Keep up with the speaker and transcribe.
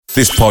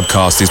This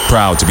podcast is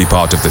proud to be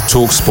part of the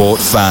TalkSport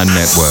Fan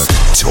Network.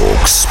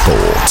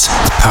 TalkSport.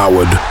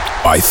 Powered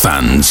by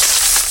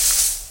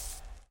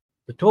fans.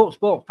 The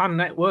TalkSport Fan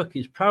Network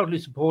is proudly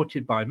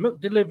supported by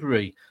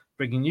McDelivery,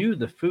 bringing you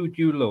the food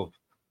you love.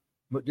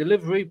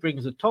 McDelivery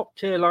brings a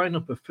top-tier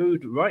lineup of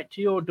food right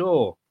to your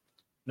door.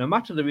 No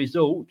matter the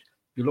result,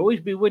 you'll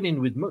always be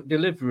winning with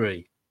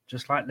McDelivery,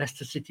 just like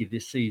Leicester City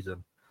this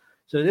season.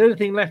 So the only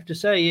thing left to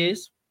say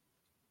is,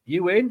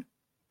 you win?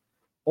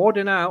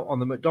 Order now on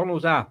the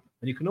McDonald's app,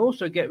 and you can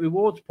also get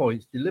rewards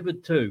points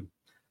delivered too.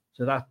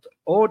 So that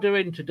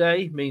ordering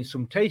today means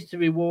some tasty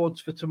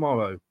rewards for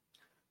tomorrow.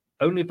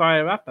 Only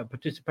via app at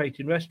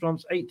participating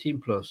restaurants,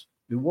 18+.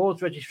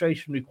 Rewards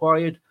registration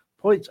required.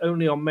 Points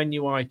only on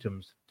menu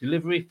items.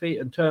 Delivery fee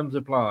and terms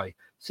apply.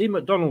 See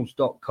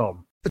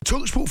mcdonalds.com. The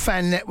TalkSport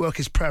Fan Network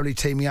is proudly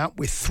teaming up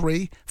with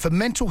 3 for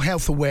Mental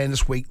Health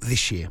Awareness Week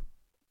this year.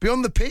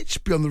 Beyond the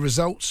pitch, beyond the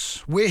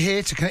results, we're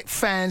here to connect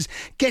fans,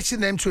 getting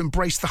them to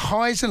embrace the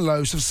highs and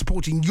lows of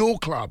supporting your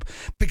club,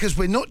 because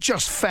we're not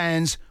just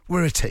fans,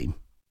 we're a team.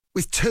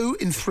 With 2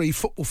 in 3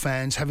 football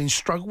fans having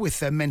struggled with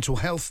their mental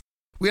health,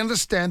 we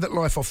understand that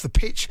life off the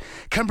pitch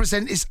can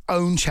present its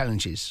own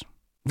challenges.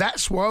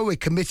 That's why we're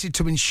committed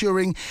to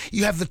ensuring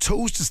you have the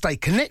tools to stay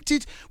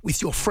connected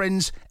with your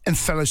friends and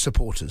fellow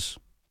supporters.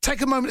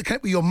 Take a moment to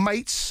connect with your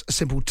mates. A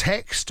simple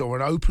text or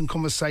an open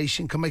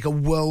conversation can make a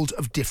world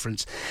of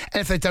difference. And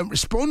if they don't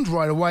respond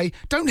right away,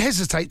 don't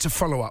hesitate to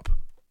follow up.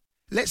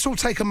 Let's all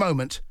take a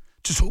moment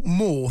to talk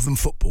more than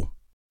football.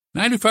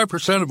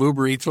 95% of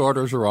Uber Eats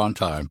orders are on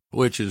time,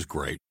 which is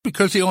great,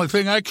 because the only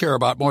thing I care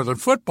about more than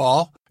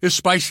football is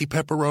spicy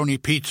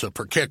pepperoni pizza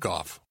for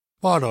kickoff.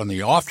 But on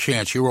the off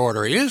chance your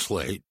order is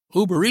late,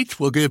 Uber Eats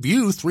will give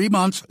you 3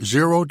 months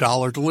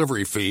 $0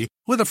 delivery fee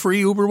with a free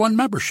Uber One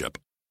membership.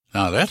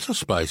 Now that's a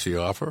spicy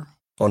offer.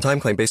 On-time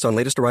claim based on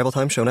latest arrival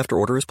time shown after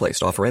order is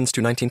placed. Offer ends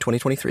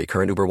 2/19/2023.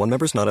 Current Uber One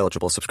members not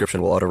eligible.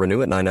 Subscription will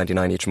auto-renew at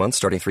 $9.99 each month,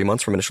 starting 3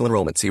 months from initial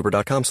enrollment. See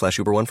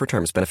uber.com/Uber One for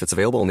terms. Benefits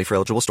available only for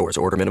eligible stores.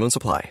 Order minimum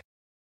supply.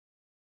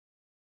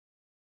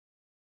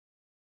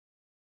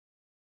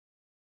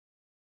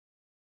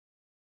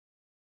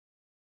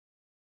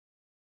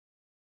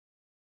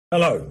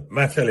 Hello,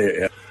 Matt Elliott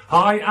here.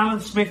 Hi,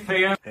 Alan Smith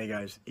here. Hey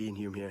guys, Ian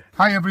Hume here.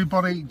 Hi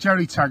everybody,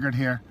 Jerry Taggart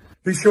here.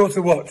 Be sure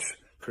to watch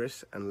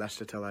Chris and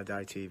Leicester Till I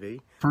Die TV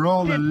for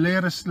all the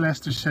latest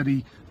Leicester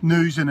City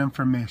news and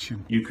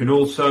information. You can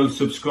also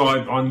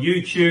subscribe on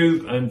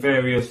YouTube and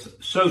various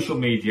social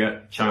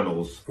media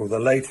channels for the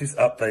latest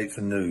updates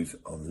and news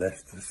on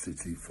Leicester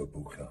City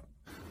Football Club.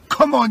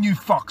 Come on, you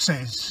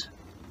foxes!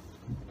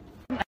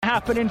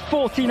 Happen in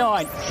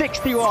 49,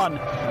 61,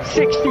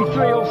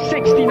 63 or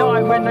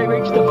 69 when they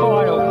reach the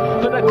final.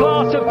 But the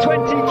class of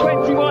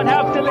 2021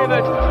 have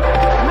delivered.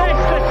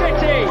 Leicester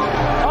City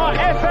are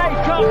FA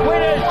Cup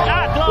winners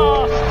at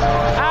last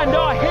and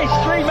are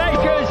history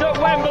makers at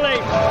Wembley.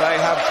 They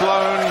have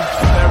blown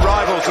their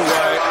rivals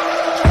away.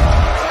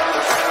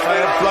 They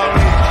have blown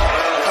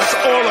us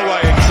all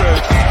away in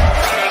truth.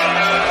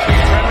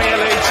 Premier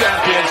League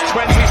champions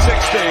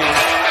 2016.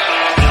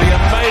 The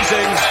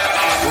amazing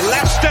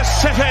Leicester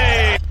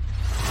City.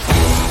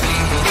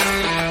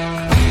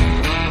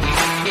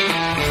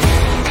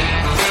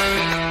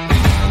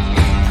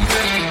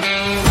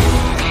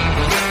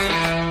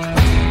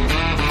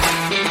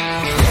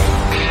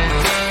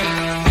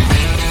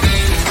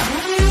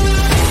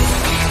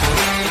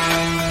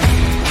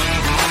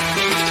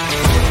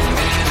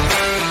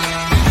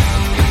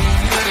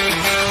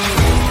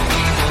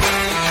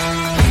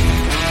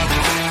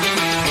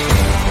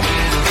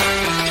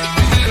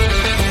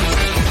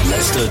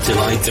 Till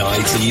I Die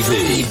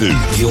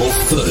TV, your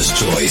first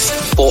choice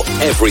for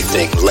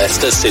everything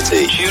Leicester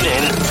City. Tune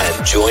in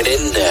and join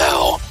in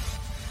now.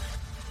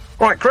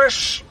 Right,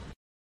 Chris.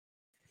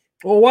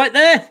 All right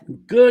there.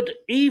 Good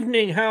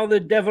evening. How the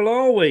devil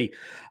are we?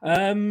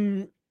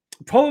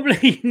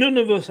 Probably none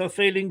of us are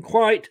feeling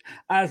quite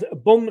as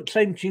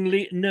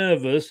bum-clenchingly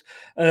nervous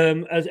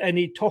as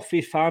any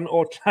Toffee fan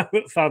or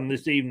Claret fan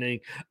this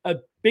evening. A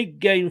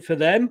big game for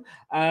them,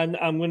 and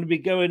I'm going to be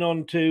going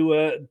on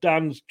to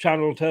Dan's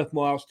channel, Turf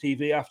Moor House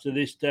TV, after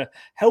this to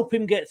help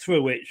him get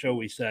through it, shall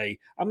we say.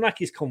 I'm like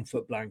his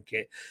comfort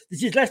blanket.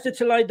 This is Leicester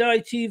Till I Die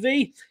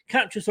TV.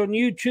 Catch us on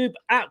YouTube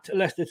at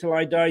Leicester Till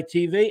I Die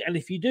TV, and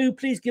if you do,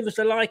 please give us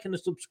a like and a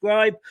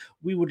subscribe.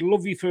 We would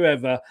love you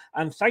forever,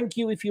 and thank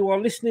you if you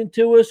are listening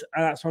to us,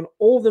 and that's on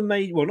all the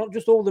major, well, not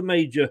just all the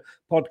major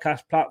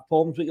podcast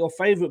platforms, but your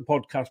favourite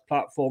podcast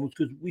platforms,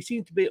 because we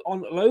seem to be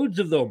on loads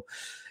of them.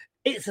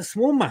 It's a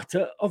small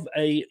matter of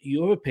a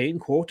European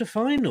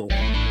quarter-final.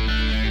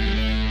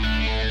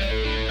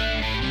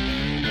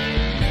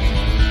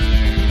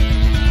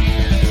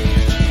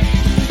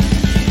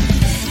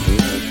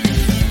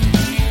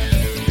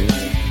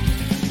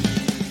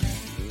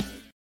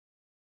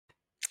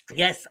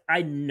 Yes,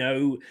 I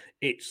know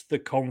it's the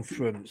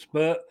conference,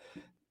 but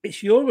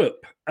it's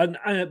Europe. And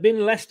being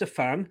a Leicester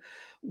fan,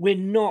 we're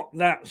not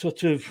that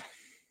sort of,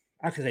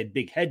 I can say,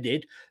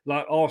 big-headed,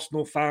 like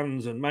Arsenal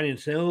fans and Man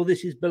United say, oh,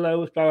 this is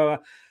below us, blah, blah, blah.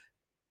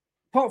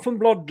 apart from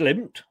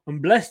Blodglimt,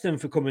 and bless them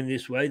for coming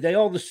this way, they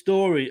are the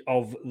story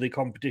of the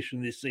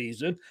competition this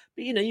season.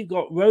 But, you've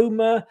got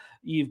Roma,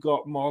 you've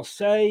got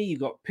Marseille, you've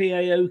got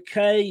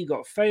PAOK, you've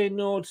got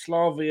Feyenoord,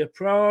 Slavia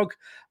Prague,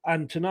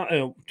 and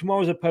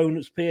tomorrow's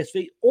opponents,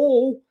 PSV,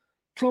 all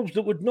clubs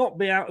that would not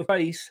be out of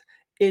place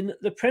in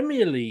the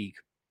Premier League.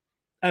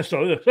 In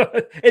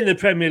the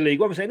Premier League.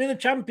 What am I saying? In the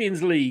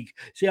Champions League.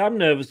 See, I'm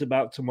nervous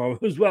about tomorrow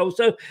as well.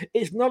 So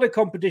it's not a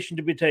competition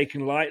to be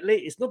taken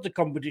lightly. It's not a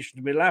competition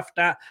to be laughed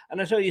at. And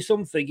I tell you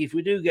something, if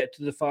we do get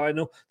to the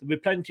final, there'll be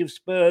plenty of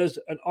Spurs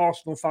and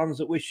Arsenal fans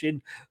that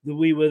wishing that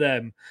we were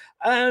them.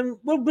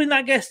 We'll bring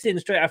that guest in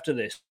straight after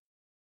this.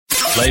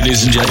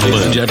 Ladies and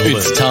gentlemen,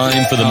 it's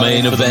time for the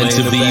main event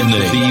of the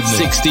evening.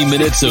 60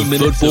 minutes of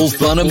football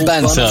fun and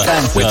banter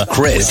with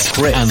Chris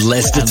and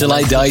Leicester Till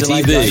I Die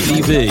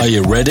TV. Are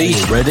you ready?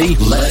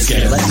 Let's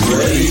get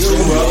ready to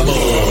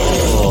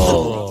rumble.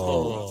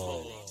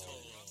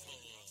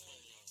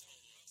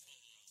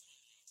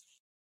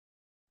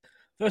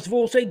 First of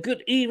all, say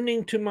good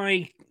evening to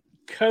my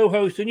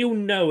co-host, and you'll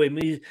know him.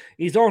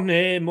 He's on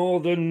here more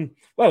than,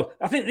 well,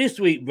 I think this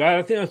week, Brad,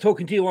 I think I was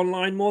talking to you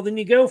online more than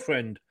your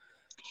girlfriend.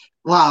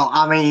 Well,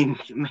 I mean,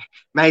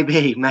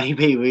 maybe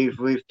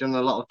we've done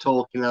a lot of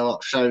talking, a lot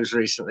of shows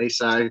recently,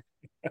 so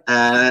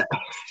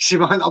she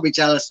might not be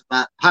jealous of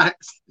that.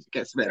 She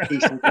gets a bit of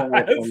peace and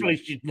quiet.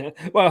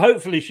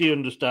 Hopefully she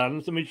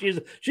understands. I mean,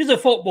 she's a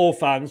football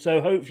fan,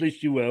 so hopefully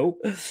she will.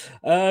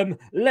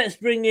 Let's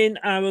bring in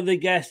our other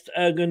guest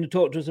going to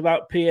talk to us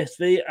about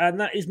PSV, and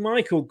that is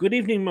Michael. Good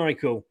evening,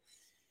 Michael.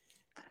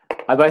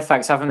 Hi both,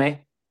 thanks for having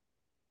me.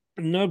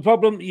 No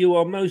problem. You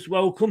are most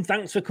welcome.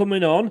 Thanks for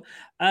coming on.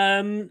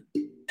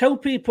 Tell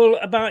people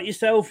about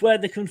yourself, where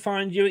they can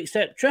find you,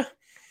 etc.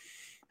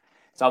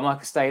 So I'm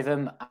Michael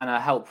Statham, and I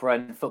help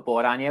run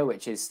Football Oranje,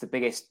 which is the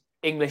biggest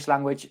English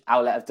language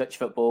outlet of Dutch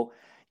football.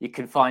 You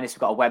can find us. We've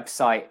got a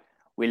website.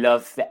 We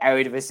love the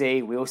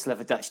Eredivisie. We also love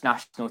a Dutch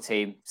national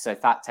team. So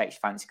if that takes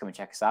your fancy, come and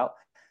check us out.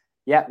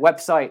 Yeah,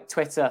 website,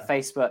 Twitter,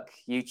 Facebook,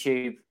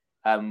 YouTube.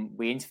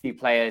 We interview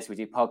players. We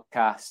do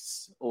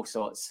podcasts, all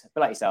sorts. A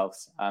bit like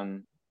yourselves.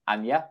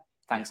 And yeah,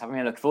 thanks for having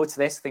me. I look forward to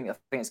this. I think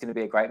it's going to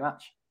be a great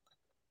match.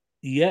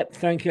 Yep,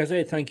 thank you,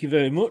 Isaiah. Thank you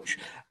very much.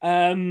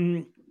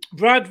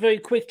 Brad, very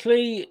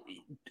quickly,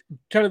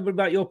 tell us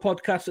about your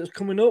podcast that's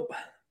coming up.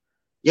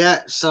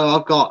 Yeah, so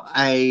I've got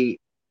a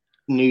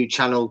new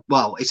channel.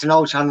 Well, it's an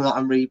old channel that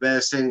I'm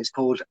rebirthing. It's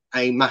called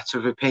A Matter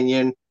of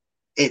Opinion.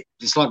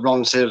 It's like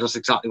Ron Seal does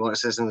exactly what it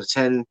says in the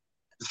tin.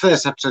 The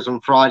first episode's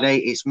on Friday.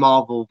 It's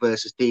Marvel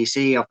versus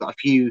DC. I've got a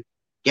few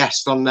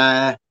guests on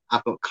there.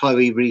 I've got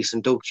Chloe, Reese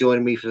and Doug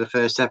joining me for the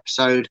first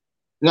episode.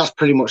 And that's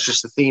pretty much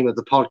just the theme of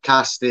the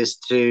podcast, is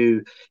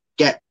to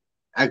get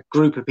a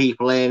group of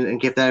people in and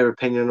give their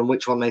opinion on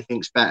which one they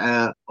think's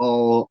better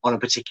or on a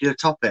particular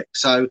topic.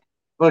 So if you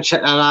want to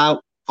check that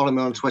out, follow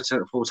me on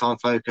Twitter at Full Time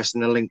Focus,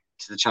 and the link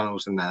to the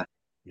channels in there.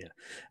 Yeah.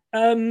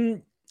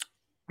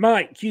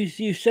 Mike,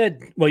 you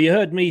said, well, you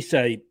heard me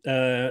say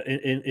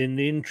in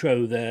the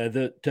intro there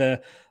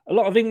that a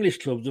lot of English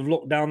clubs have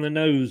looked down the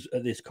nose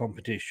at this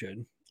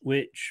competition,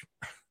 which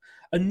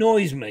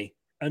annoys me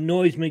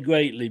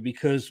greatly,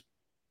 because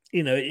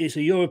it's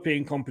a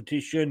European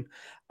competition,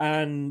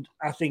 and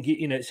I think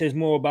it says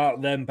more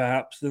about them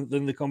perhaps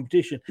than the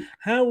competition.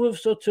 How have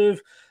sort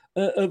of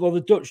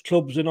the Dutch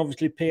clubs, and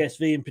obviously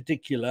PSV in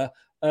particular,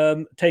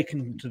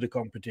 taken to the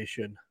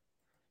competition?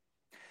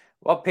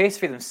 Well,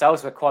 PSV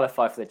themselves were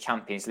qualified for the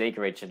Champions League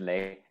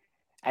originally,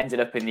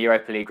 ended up in the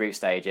Europa League group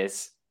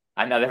stages,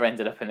 and now they've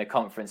ended up in the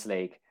Conference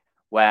League,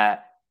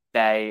 where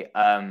they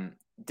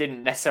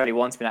didn't necessarily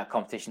want to be in that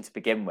competition to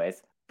begin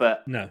with.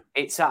 But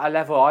it's at a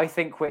level, I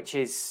think,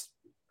 it's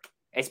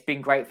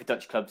been great for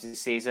Dutch clubs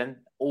this season.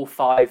 All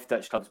 5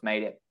 Dutch clubs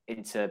made it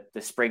into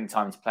the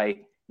springtime to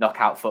play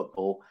knockout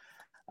football.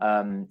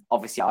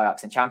 Obviously,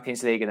 Ajax in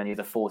Champions League, and then the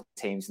other 4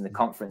 teams in the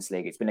Conference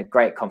League. It's been a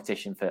great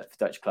competition for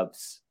Dutch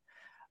clubs.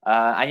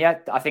 And yeah,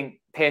 I think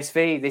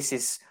PSV, this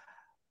is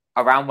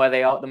around where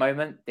they are at the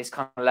moment, this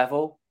kind of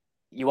level.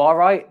 You are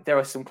right. There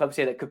are some clubs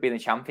here that could be in the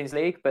Champions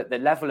League, but the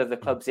level of the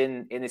clubs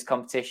in this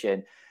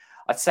competition,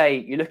 I'd say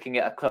you're looking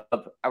at a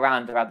club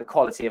around the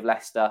quality of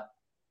Leicester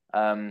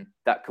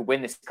that could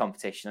win this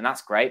competition, and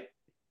that's great.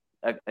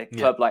 A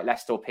club like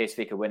Leicester or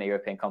PSV could win a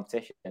European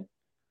competition.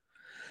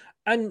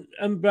 And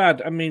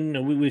Brad, I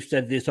mean, we've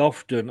said this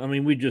often. I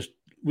mean, we just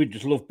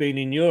love being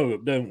in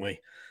Europe, don't we?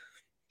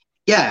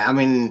 Yeah, I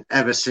mean,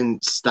 ever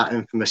since that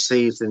infamous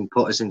season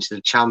put us into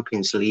the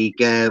Champions League,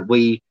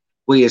 we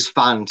as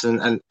fans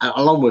and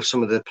along with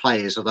some of the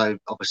players, although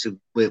obviously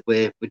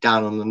we're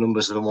down on the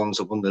numbers of the ones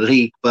that won the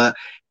league, but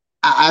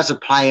as a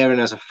player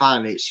and as a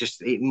fan,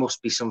 it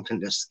must be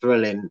something that's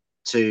thrilling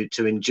to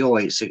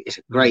enjoy. It's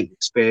a great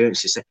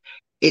experience.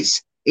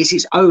 It's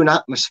its own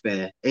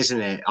atmosphere,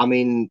 isn't it? I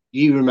mean,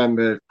 you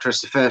remember,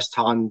 Chris, the first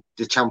time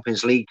the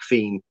Champions League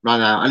theme ran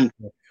out, and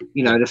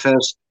the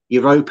first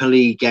Europa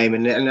League game,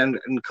 and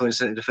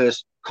coincidentally the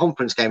first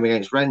conference game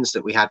against Rennes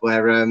that we had,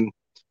 where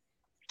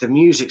the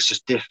music's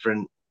just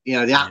different. The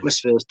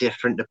atmosphere is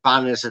different. The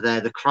banners are there.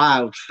 The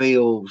crowd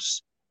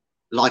feels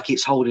like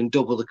it's holding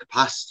double the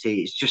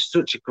capacity. It's just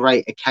such a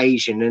great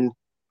occasion. And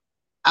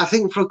I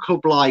think for a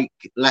club like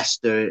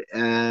Leicester,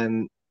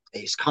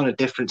 it's kind of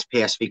different to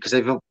PSV because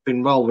they've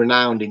been well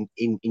renowned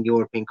in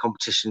European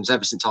competitions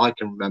ever since I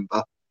can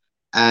remember.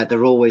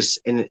 They're always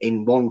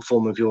in one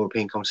form of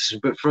European competition.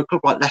 But for a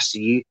club like Leicester,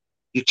 you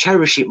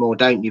cherish it more,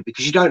 don't you?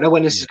 Because you don't know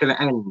when this is going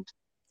to end.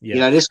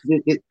 Yeah. You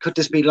know, could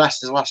this be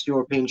Leicester's last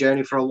European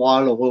journey for a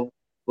while, or will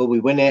we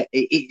win it?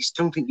 It's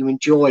something you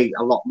enjoy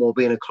a lot more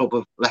being a club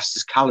of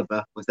Leicester's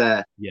calibre with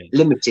their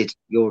limited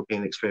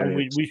European experience.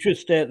 And we should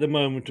say at the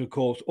moment, of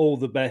course, all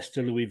the best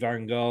to Louis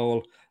van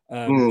Gaal.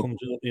 Comes,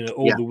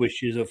 all the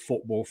wishes of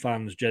football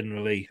fans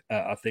generally,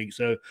 I think.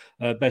 So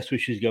best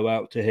wishes go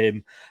out to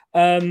him.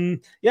 I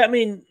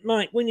mean,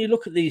 Mike, when you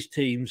look at these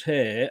teams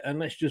here, and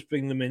let's just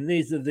bring them in,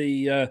 these are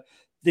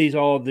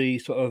the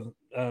sort of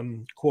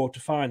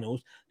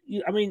quarterfinals.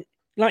 I mean,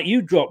 like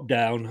you dropped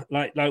down,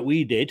 like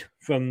we did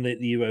from the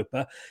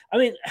Europa. I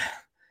mean,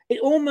 it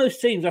almost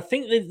seems, I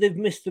think they've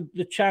missed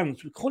the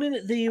chance. We're calling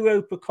it the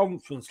Europa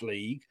Conference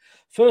League.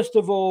 First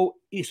of all,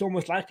 it's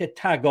almost like a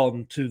tag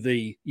on to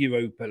the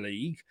Europa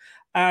League.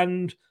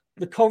 And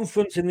the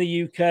conference in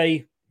the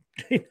UK,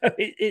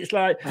 it's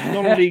like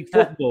non-league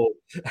football.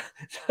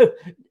 So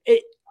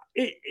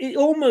it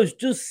almost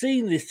does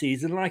seem this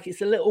season like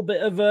it's a little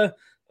bit of a,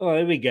 oh,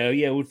 here we go.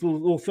 Yeah,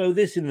 we'll throw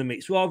this in the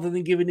mix rather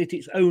than giving it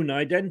its own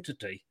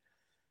identity.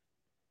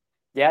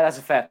 Yeah, that's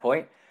a fair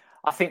point.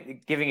 I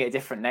think giving it a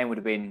different name would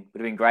have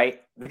been great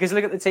because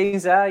look at the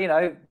teams there. You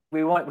know,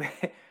 we want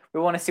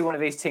to see one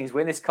of these teams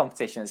win this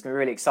competition. It's going to be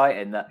really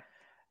exciting. That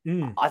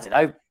I don't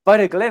know, but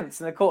a glimpse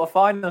in the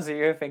quarterfinals of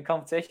European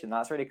competition.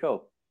 That's really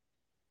cool.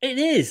 It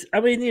is. I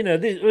mean, you know,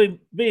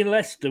 being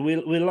Leicester, we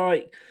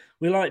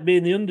like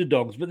being the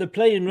underdogs, but they're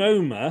playing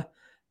Roma.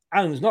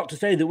 And it's not to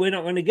say that we're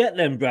not going to get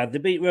them, Brad. They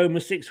beat Roma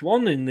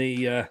 6-1 in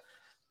the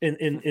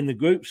in the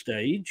group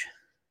stage.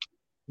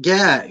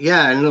 Yeah,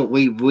 and look,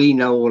 we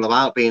know all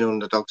about being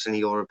underdogs in the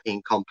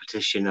European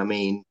competition. I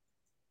mean,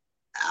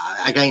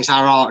 against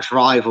our arch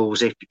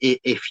rivals,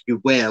 if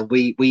you will,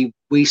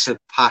 we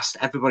surpassed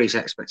everybody's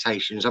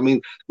expectations. I mean,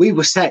 we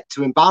were set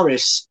to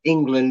embarrass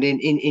England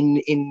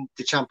in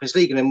the Champions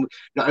League, and then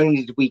not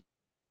only did we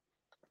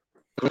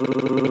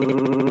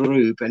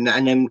group, and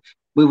then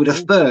we were the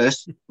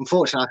first.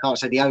 Unfortunately, I can't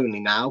say the only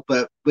now,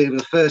 but we were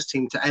the first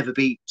team to ever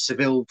beat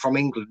Seville from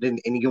England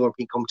in the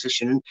European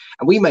competition, and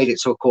we made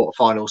it to a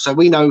quarter-final. So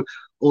we know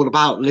all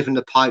about living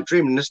the pipe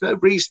dream, and there's no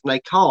reason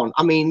they can't.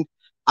 I mean,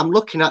 I'm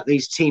looking at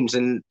these teams,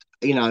 and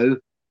you know,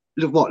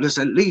 what, there's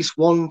at least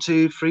 1,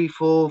 2, 3,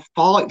 4,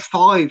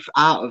 5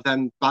 out of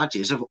them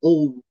badges have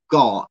all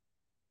got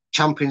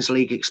Champions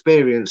League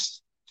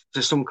experience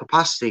to some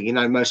capacity. You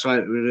know, most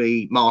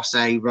likely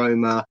Marseille,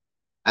 Roma,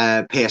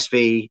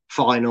 PSV,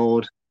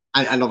 Feyenoord,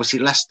 and obviously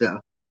Leicester.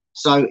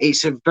 So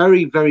it's a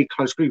very, very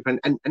close group. And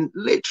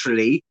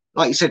literally,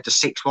 like you said, the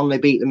 6-1, they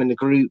beat them in the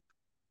group.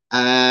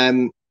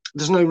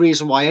 There's no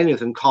reason why any of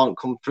them can't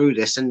come through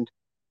this. And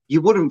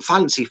you wouldn't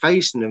fancy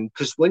facing them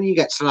because when you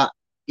get to that,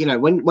 you know,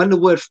 when the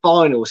word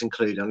final is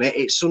included on it,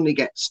 it suddenly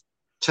gets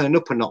turned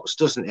up a notch,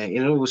 doesn't it?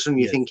 You know, all of a sudden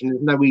you're thinking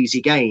there's no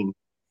easy game.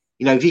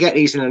 You know, if you get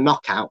these in a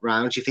knockout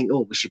round, you think,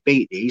 oh, we should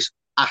beat these.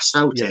 Ask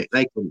Celtic,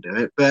 they couldn't do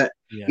it. But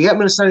you get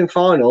them in a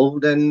semi-final,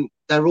 then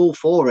they're all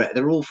for it.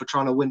 They're all for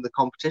trying to win the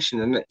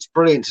competition. And it's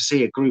brilliant to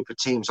see a group of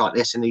teams like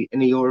this in the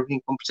European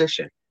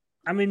competition.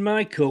 I mean,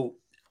 Michael,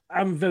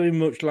 I'm very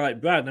much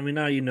like Brad. I mean,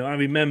 I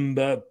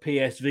remember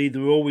PSV, they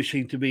always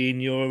seem to be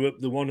in Europe.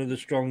 They're one of the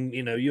strong,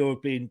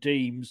 European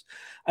teams.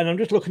 And I'm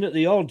just looking at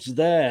the odds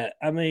there.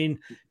 I mean,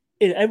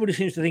 everybody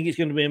seems to think it's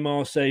going to be a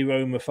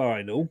Marseille-Roma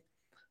final.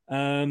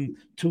 To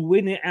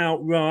win it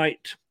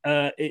outright,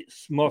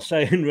 it's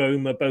Marseille and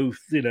Roma both,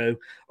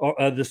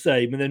 are the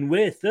same. And then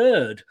we're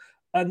third.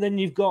 And then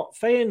you've got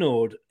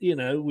Feyenoord,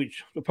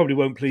 which probably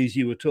won't please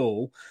you at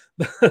all.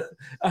 But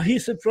are you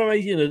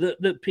surprised,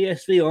 that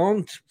PSV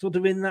aren't sort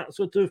of in that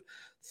sort of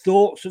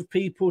thoughts of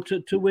people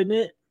to win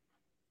it?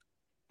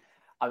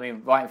 I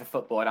mean, writing for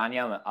Football,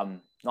 Daniel,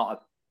 I'm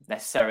not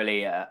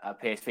necessarily a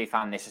PSV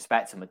fan in this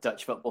respect. I'm a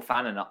Dutch football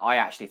fan, and I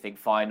actually think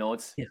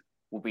Feyenoord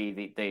will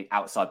be the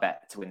outside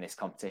bet to win this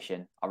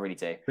competition. I really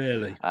do.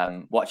 Really?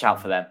 Watch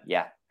out for them.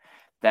 Yeah.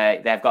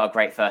 They've got a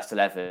great first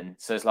 11.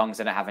 So as long as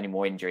they don't have any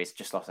more injuries,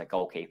 just lost their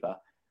goalkeeper,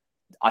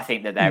 I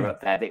think that they're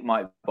up there. It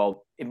might,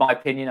 well, in my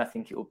opinion, I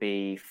think it will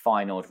be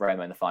Feyenoord,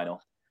 Roma in the final.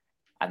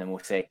 And then we'll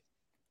see.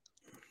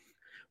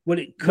 Well,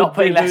 it could not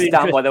putting Leicester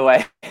down, by the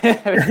way.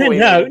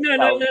 No.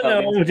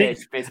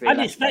 I'd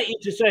expect you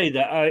to say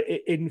that,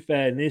 in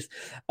fairness.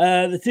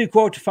 The two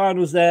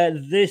quarterfinals there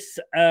this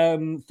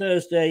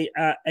Thursday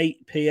at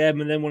 8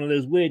 p.m. and then one of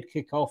those weird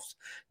kickoffs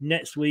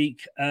next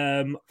week,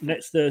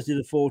 next Thursday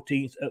the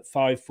 14th at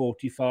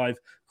 5:45. Of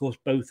course,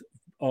 both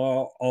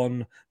are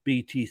on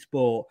BT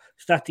Sport.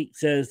 Static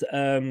says,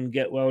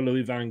 "Get well,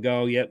 Louis van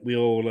Gaal." Yep, we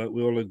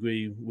all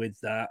agree with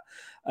that.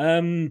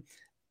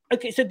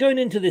 Okay, so going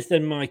into this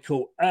then,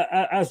 Michael,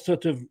 as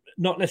sort of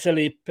not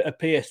necessarily a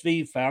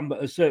PSV fan,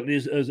 but certainly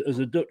as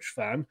a Dutch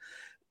fan,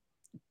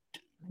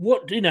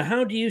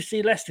 how do you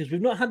see Leicester?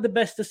 We've not had the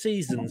best of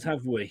seasons,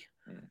 have we?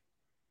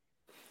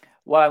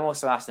 Well, I'm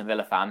also an Aston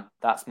Villa fan.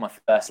 That's my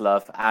first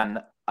love.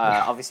 And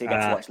obviously I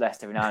get to watch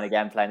Leicester every now and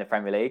again playing the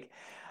Premier League.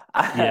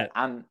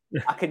 And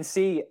I can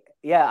see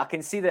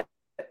that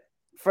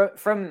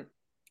from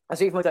I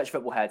see from a Dutch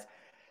football head,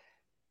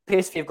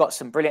 PSV have got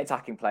some brilliant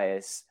attacking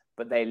players,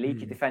 but they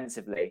leak it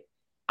defensively.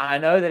 And I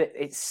know that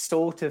it's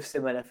sort of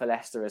similar for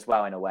Leicester as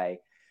well in a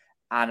way.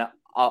 And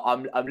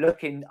I'm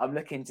looking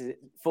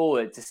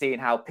forward to seeing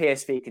how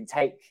PSV can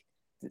take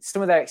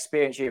some of their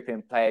experienced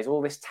European players,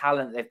 all this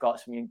talent they've got,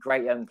 some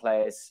great young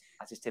players,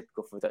 as is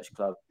typical for a Dutch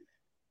club,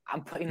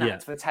 and putting that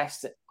to the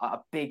test at a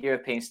big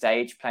European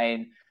stage,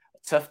 playing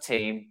a tough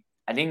team,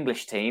 an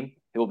English team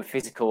who will be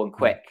physical and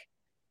quick,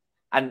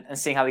 and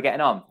seeing how they're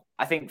getting on.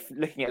 I think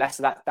looking at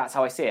Leicester, that's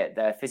how I see it.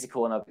 They're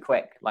physical and they'll be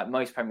quick. Like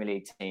most Premier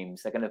League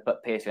teams, they're going to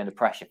put PSV under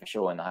pressure for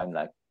sure in the home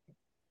leg.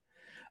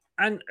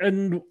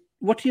 And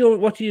what are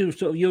your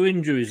sort of your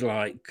injuries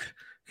like?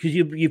 Because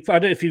I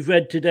don't know if you've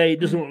read today, it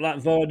doesn't look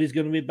like Vardy's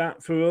going to be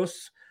back for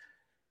us.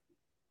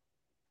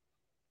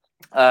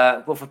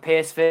 Well, for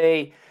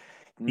PSV,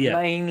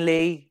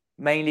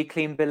 mainly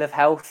clean bill of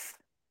health.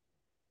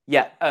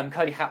 Yeah,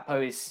 Cody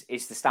Gakpo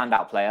is the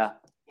standout player.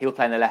 He'll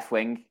play in the left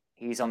wing.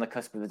 He's on the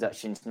cusp of the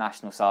Dutch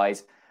international side,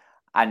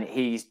 and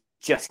he's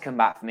just come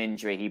back from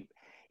injury.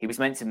 He was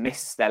meant to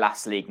miss their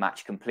last league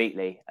match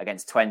completely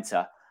against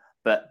Twente,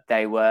 but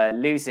they were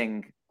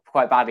losing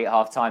quite badly at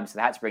half time, so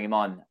they had to bring him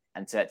on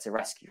and to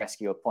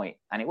rescue a point,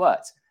 and it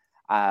worked.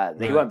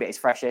 He won't be his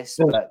freshest.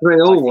 But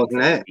 3-3,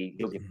 wasn't it?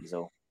 He'll give his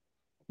all.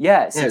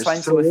 Yeah, so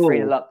Twente were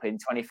 3-0 up in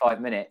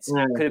 25 minutes.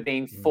 Yeah. Could have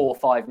been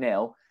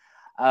 4-5-0.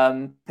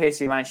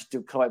 PSV managed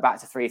to claw it back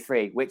to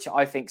 3-3, which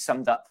I think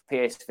summed up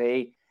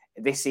PSV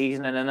this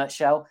season in a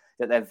nutshell,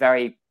 that they're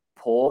very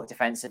poor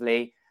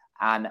defensively,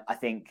 and I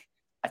think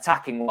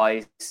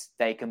attacking-wise,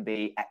 they can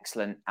be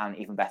excellent and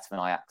even better than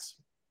Ajax.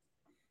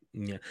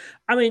 Yeah.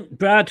 I mean,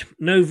 Brad,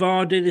 no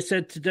Vardy, they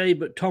said today,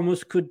 but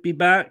Thomas could be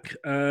back.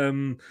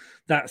 That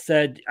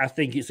said, I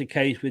think it's a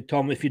case with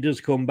Tom. If he does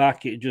come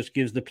back, it just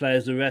gives the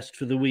players a rest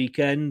for the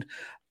weekend.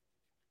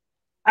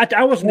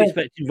 I wasn't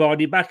expecting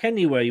Vardy back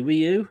anyway, were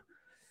you?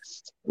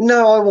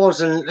 No, I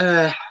wasn't.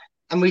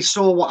 And we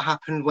saw what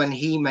happened when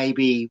he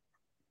maybe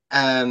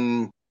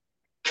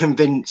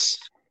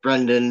convinced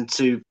Brendan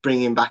to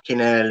bring him back in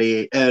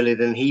earlier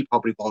than he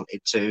probably wanted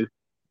to.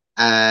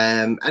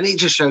 And it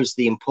just shows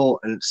the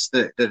importance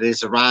that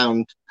is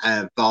around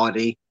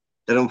Vardy,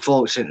 that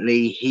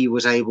unfortunately he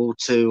was able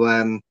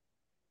to,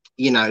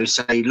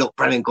 say, look,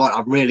 Brendan, God,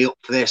 I'm really up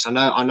for this. I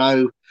know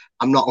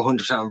I'm not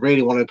 100%. I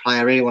really want to play.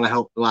 I really want to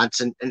help the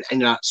lads, and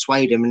that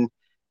swayed him. And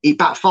it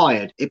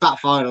backfired. It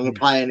backfired on the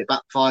play, and it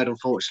backfired,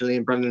 unfortunately.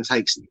 And Brendan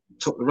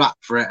took the rap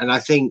for it. And I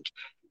think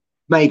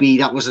maybe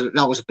that was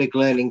a big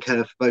learning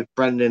curve for both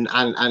Brendan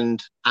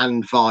and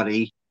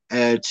Vardy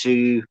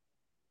to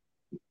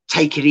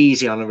take it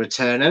easy on a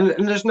return.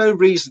 And there's no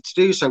reason to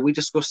do so. We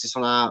discussed this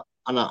on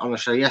a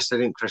show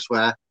yesterday, didn't Chris?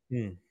 Where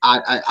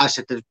I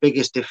said the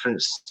biggest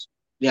difference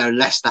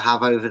Leicester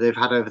they've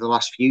had over the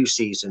last few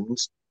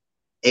seasons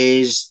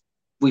is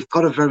we've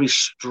got a very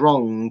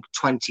strong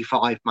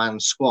 25-man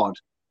squad.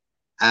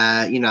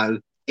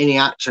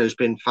 Iheanacho's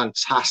been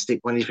fantastic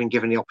when he's been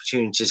given the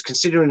opportunities,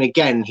 considering,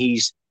 again,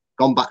 he's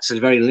gone back to the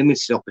very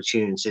limited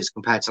opportunities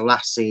compared to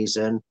last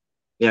season.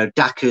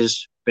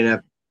 Daka's been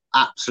an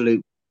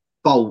absolute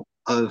bolt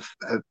of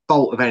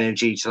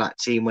energy to that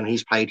team when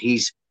he's played. You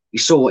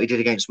saw what he did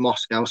against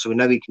Moscow, so we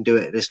know he can do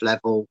it at this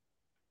level.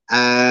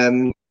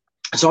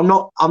 So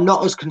I'm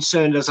not as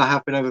concerned as I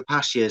have been over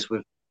past years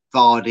with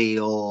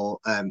Vardy or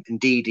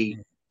Ndidi,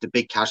 the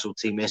big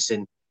casualty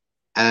missing,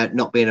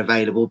 not being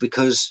available,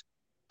 because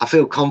I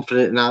feel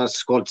confident in our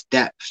squad's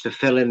depth to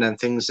fill in them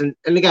things. And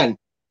again,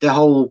 the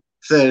whole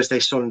Thursday,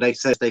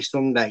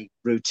 Sunday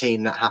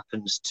routine that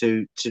happens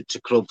to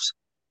clubs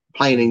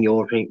playing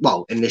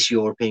in this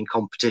European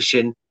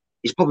competition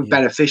is probably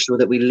beneficial,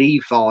 that we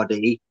leave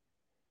Vardy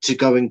to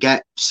go and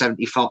get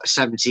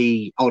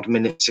 70 odd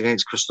minutes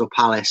against Crystal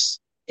Palace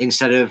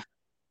instead of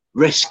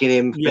risking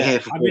him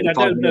here for 45 minutes.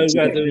 I don't know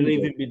whether he'll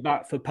even be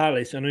back for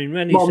Palace. I mean,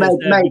 when he says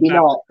maybe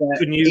not,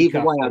 but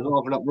either way, I'd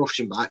rather not rush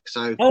him back.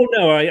 So,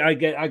 I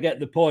get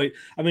the point.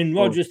 I mean,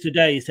 Rodgers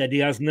today said he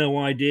has no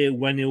idea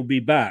when he'll be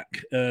back.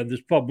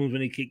 There's problems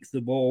when he kicks the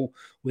ball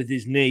with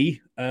his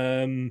knee.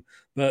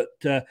 But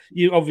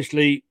you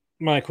obviously,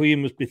 Michael, you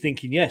must be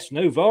thinking, yes,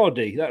 no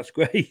Vardy. That's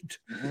great.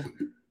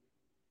 Mm-hmm.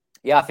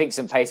 Yeah, I think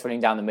some pace running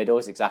down the middle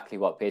is exactly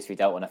what PSV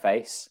don't want to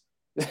face.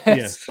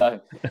 Yes. So.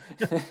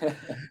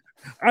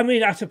 I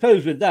mean, I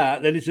suppose with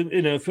that, then it's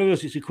for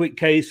us, it's a quick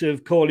case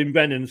of calling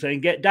Brennan and saying,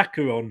 "Get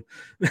Daka on,"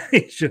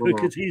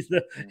 because he's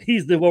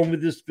the one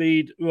with the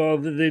speed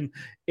rather than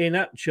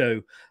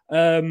Iheanacho.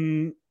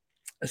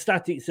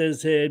 Static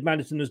says here,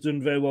 Maddison has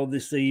done very well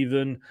this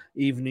season,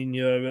 even in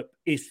Europe.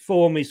 His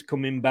form is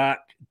coming back,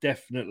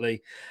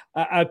 definitely.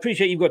 I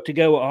appreciate you've got to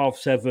go at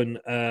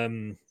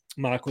 7:30,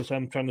 Michael, so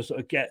I'm trying to sort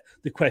of get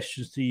the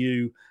questions to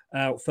you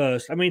out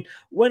first. I mean,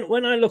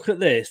 when I look at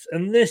this,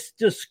 and this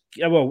just,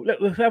 well,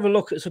 let's have a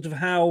look at sort of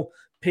how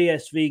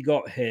PSV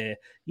got here.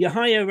 You're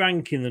higher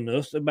ranking than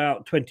us,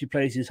 about 20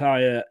 places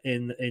higher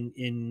in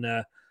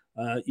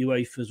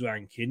UEFA's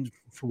rankings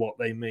for what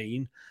they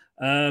mean.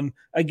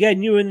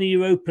 Again, you were in the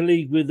Europa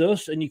League with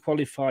us, and you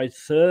qualified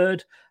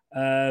third.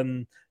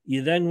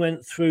 You then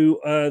went through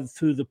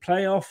the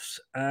playoffs,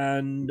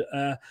 and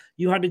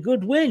you had a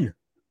good win.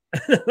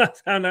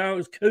 That's how now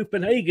it's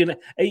Copenhagen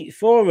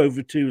 8-4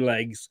 over 2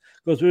 legs,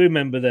 because we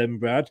remember them,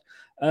 Brad.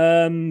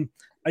 And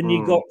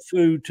you got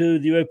through to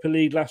the Europa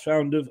League last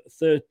round of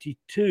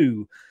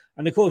 32.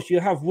 And of course, you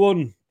have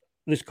won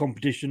this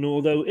competition,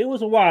 although it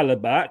was a while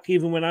back,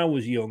 even when I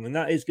was young, and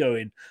that is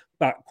going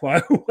back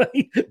quite a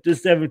way to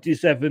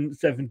 77,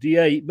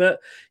 78. But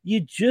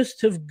you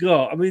just have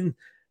got, I mean,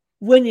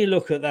 when you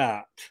look at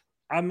that,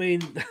 I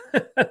mean,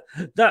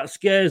 that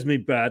scares me,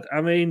 Brad. I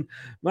mean,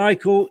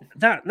 Michael,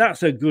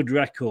 that's a good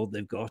record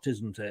they've got,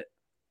 isn't it?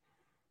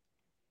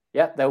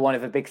 Yeah, they're one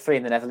of the big 3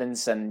 in the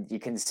Netherlands, and you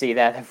can see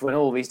there they've won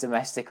all these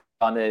domestic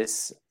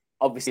honours.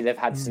 Obviously, they've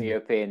had some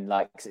European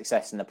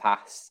success in the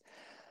past,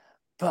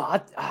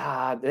 but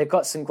they've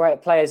got some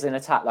great players in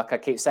attack, like I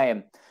keep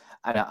saying,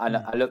 and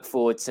I look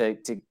forward to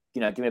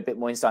giving a bit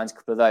more insight into a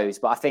couple of those.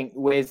 But I think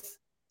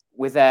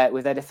with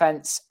their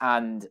defence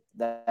and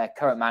their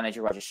current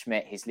manager, Roger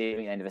Schmidt, he's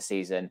leaving at the end of the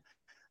season.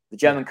 The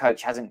German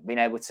coach hasn't been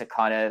able to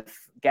kind of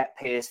get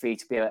PSV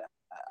to be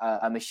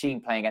a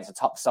machine playing against the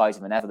top sides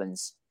of the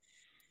Netherlands,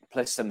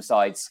 plus some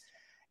sides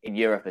in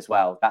Europe as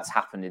well. That's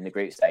happened in the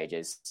group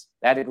stages.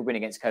 They had a good win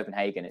against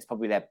Copenhagen. It's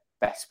probably their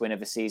best win of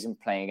the season,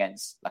 playing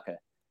against like a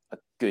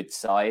good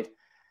side.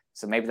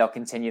 So maybe they'll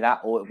continue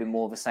that, or it'll be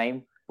more of the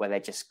same, where they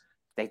just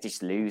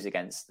lose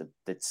against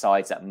the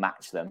sides that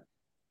match them.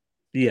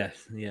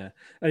 Yes, yeah.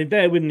 I mean,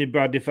 bear with me,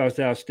 Brad, if I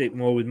say I'll stick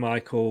more with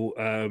Michael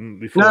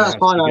before. No, that's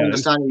fine. I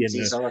understand.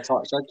 He's on a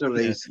tight schedule.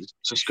 It's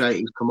just great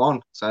he's come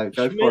on. So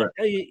go for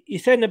it. You're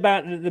saying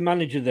about the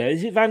manager there.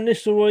 Is it Van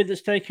Nistelrooy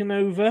that's taken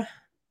over?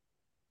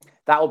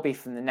 That will be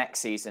from the next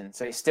season.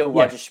 So it's still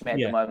Roger Schmidt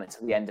at the moment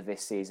till the end of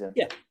this season.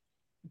 Yeah.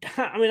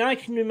 I mean, I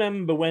can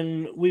remember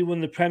when we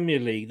won the Premier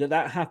League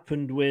that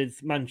happened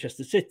with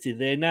Manchester City.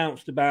 They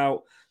announced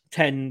about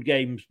 10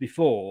 games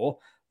before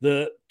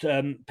that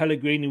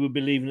Pellegrini would be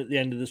leaving at the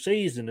end of the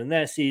season, and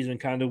their season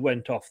kind of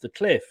went off the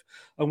cliff.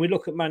 And we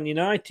look at Man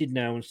United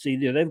now and see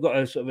they've got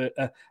a sort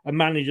of a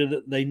manager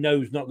that they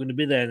know is not going to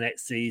be there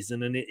next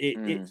season, and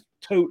it's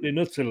totally and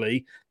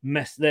utterly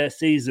messed their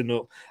season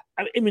up.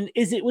 I mean,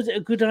 was it a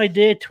good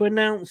idea to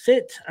announce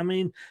it? I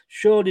mean,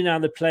 surely now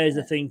the players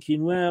are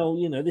thinking, well,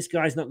 this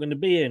guy's not going to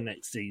be here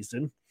next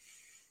season.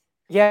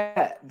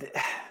 Yeah,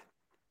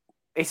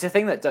 it's a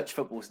thing that Dutch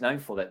football's known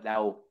for, that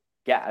they'll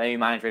get a new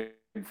manager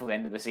before the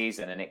end of the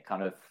season, and it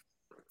kind of,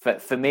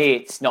 for me,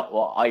 it's not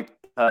what I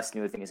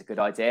personally would think is a good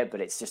idea,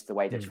 but it's just the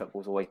way Dutch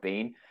football's always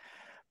been.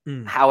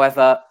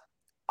 However,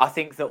 I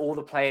think that all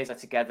the players are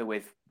together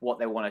with what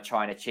they want to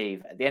try and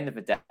achieve. At the end of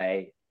the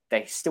day,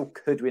 they still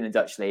could win the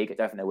Dutch league. I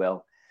don't think they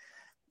will.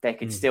 They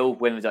could still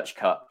win the Dutch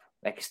Cup.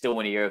 They could still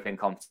win a European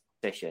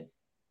competition.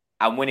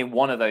 And winning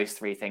one of those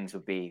 3 things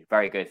would be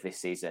very good this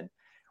season.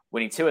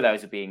 Winning 2 of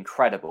those would be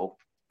incredible,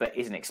 but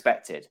isn't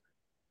expected.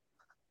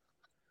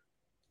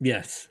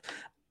 Yes.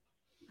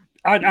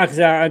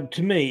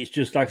 To me, it's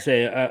just, like I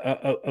say,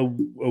 a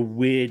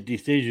weird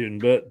decision.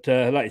 But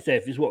like I say,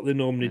 if it's what they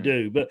normally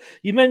do. But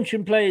you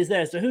mentioned players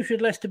there. So who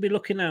should Leicester be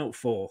looking out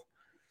for?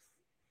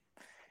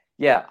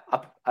 Yeah,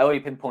 I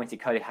already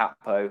pinpointed Cody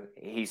Gakpo.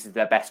 He's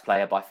their best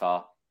player by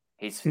far.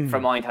 He's from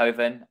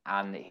Eindhoven,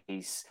 and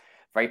he's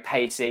very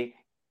pacey.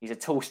 He's a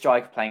tall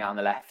striker playing out on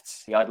the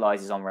left. He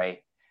idolises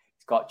Henry.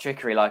 He's got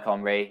trickery like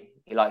Henry.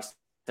 He likes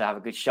to have a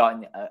good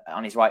shot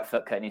on his right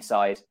foot, cutting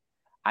inside.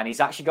 And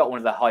he's actually got one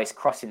of the highest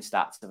crossing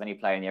stats of any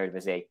player in the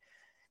Eredivisie.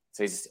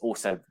 So he's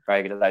also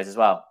very good at those as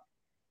well.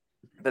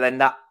 But then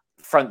that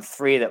front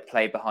 3 that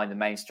play behind the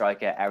main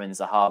striker, Eren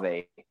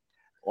Zahavi, are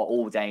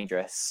all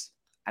dangerous.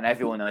 And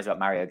everyone knows about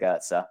Mario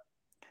Götze,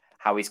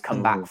 how he's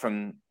come back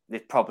from the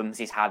problems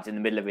he's had in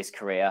the middle of his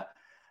career.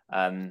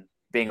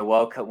 Being a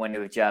World Cup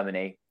winner with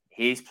Germany,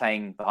 he's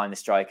playing behind the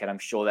striker. And I'm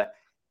sure that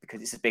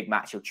because it's a big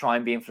match, he'll try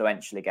and be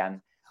influential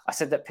again. I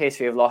said that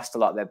PSV have lost a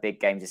lot of their big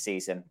games this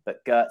season,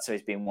 but Götze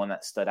has been one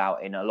that stood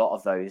out in a lot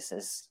of those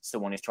as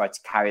someone who's tried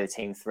to carry the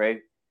team through.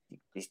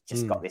 He's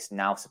just got this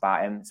nous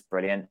about him. It's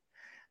brilliant.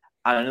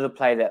 And another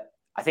player that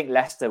I think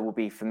Leicester will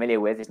be familiar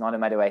with is Nana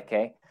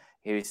Madueke,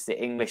 who's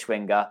the English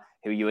winger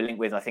who you were linked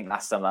with, I think,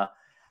 last summer,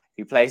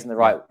 who plays on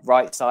the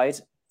right side.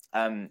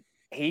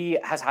 He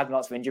has had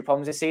lots of injury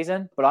problems this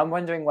season, but I'm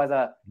wondering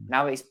whether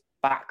now that he's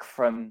back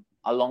from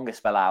a longer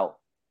spell out,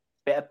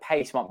 a bit of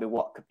pace might be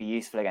what could be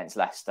useful against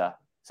Leicester.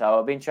 So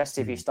I'll be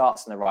interested if he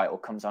starts on the right or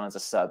comes on as a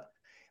sub,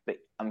 but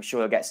I'm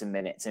sure he'll get some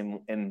minutes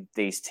in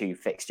these 2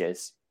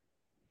 fixtures.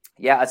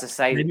 Yeah, as I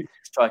say,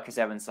 strikers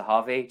Eren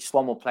Zahavi. Just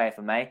one more player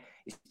for me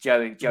is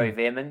Joey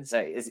Veerman.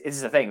 So this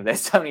is the thing. There's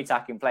so many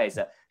attacking players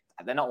that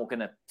they're not all going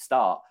to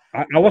start.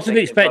 I wasn't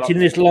expecting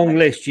this long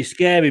list. You're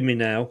scaring me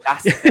now.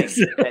 That's the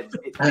thing.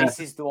 This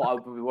is what I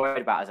would be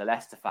worried about as a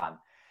Leicester fan.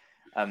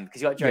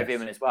 Because you got Joe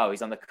Veerman as well.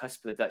 He's on the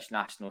cusp of the Dutch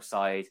national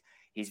side.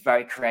 He's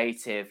very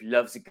creative,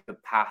 loves a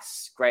good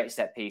pass, great at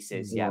set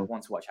pieces. Yeah,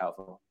 one to watch out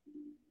for.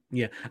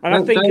 Yeah, and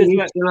I think you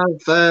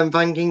have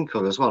Van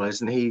Ginkel as well,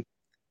 isn't he?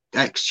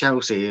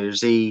 Ex-Chelsea, or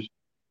is he?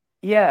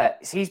 Yeah,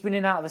 so he's been in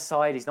and out of the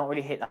side. He's not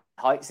really hit the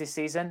heights this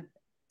season.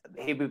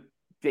 He would be a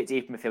bit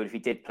deep in midfield if he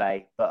did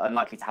play, but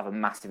unlikely to have a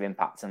massive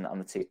impact on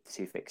the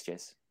two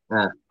fixtures.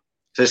 Yeah,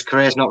 so his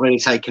career's not really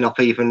taken off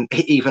even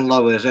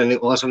lower than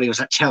it was when he was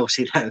at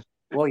Chelsea then.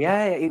 Well,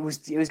 yeah, it was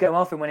going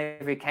well for him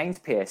whenever he came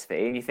to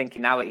PSV, and you're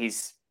thinking now that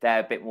he's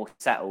there a bit more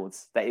settled,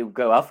 that it will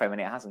go well for him,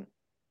 and it hasn't.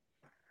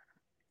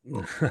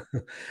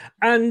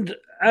 And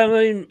I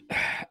mean,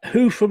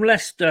 who from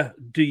Leicester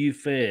do you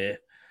fear?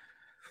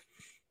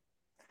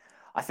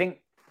 I think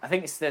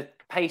it's the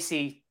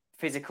pacey,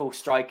 physical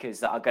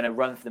strikers that are going to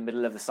run for the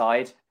middle of the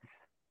side.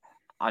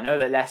 I know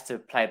that Leicester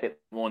play a bit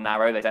more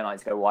narrow; they don't like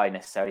to go wide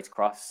necessarily to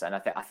cross, and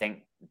I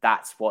think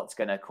that's what's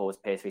going to cause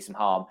PSV some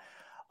harm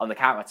on the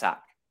counter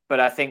attack. But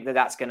I think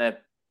that's going to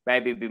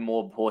maybe be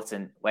more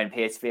important when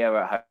PSV are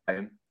at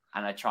home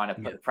and are trying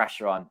to put the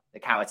pressure on. The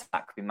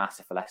counter-attack could be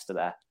massive for Leicester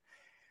there.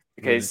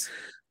 Because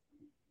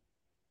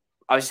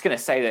I was just going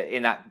to say that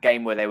in that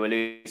game where they were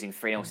losing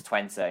 3-0 to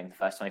Twente in the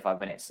first 25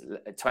 minutes,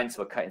 Twente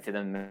were cutting through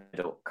the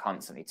middle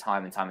constantly,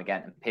 time and time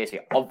again. And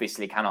PSV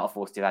obviously cannot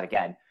afford to do that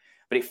again.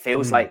 But it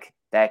feels like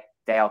they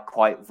are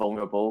quite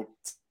vulnerable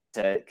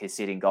to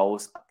conceding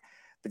goals.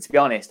 But to be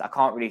honest, I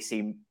can't really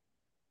see,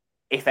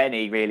 if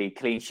any, really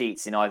clean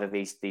sheets in either of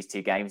these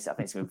two games. I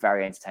think it's going to be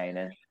very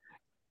entertaining.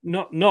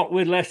 Not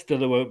with Leicester,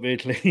 there won't be a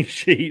clean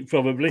sheet,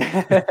 probably.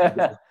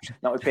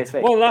 Not with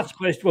PSV.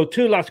 Well,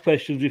 two last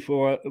questions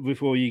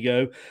before you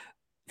go.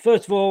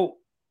 First of all,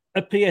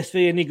 are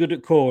PSV any good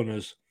at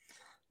corners?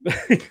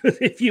 Because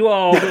if you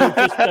are, we'll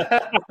just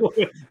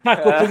pack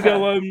up and go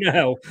home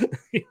now.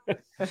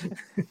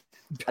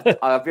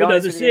 I'll be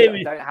honest with you,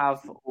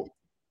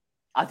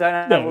 I don't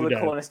have all the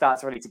corner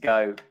stats ready to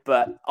go,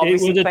 but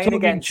obviously it was a playing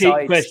against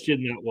tongue-in-cheek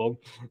question, that one.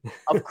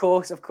 Of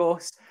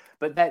course.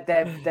 But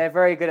they're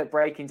very good at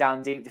breaking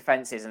down deep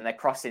defences, and their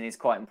crossing is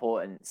quite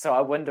important. So I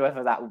wonder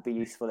whether that would be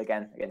useful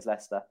again against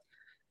Leicester.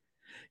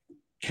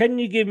 Can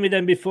you give me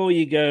then, before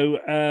you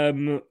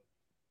go,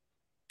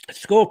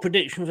 score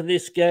prediction for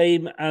this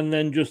game, and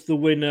then just the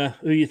winner,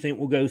 who you think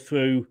will go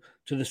through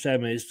to the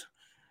semis?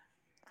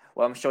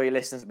 Well, I'm sure your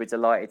listeners will be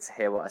delighted to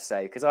hear what I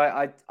say, because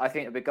I think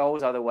there'll be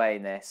goals either way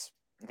in this.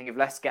 I think if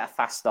Leicester get a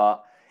fast start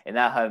in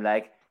their home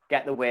leg,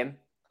 get the win,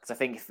 because I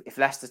think if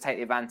Leicester take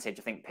the advantage,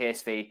 I think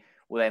PSV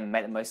will then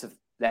make the most of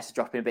Leicester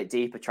dropping a bit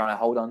deeper, trying to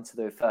hold on to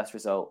the first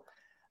result.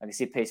 I can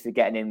see PSV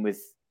getting in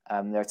with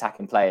their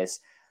attacking players.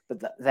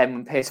 But then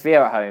when PSV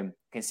are at home,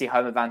 you can see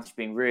home advantage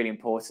being really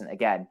important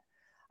again.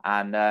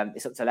 And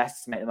it's up to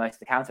Leicester to make the most of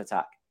the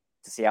counter-attack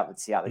to see out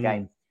the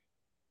game.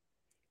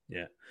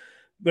 Yeah.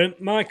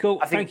 But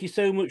Michael, thank you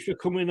so much for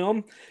coming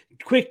on.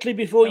 Quickly,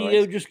 before you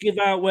go, just give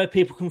out where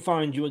people can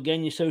find you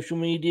again, your social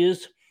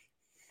medias.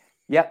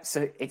 Yep,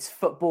 so it's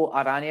Football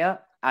Aranya,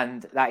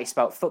 and that is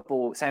spelled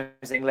football, same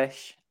as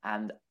English,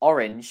 and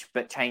orange,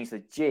 but change the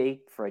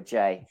G for a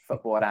J,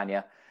 Football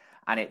Aranya.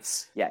 And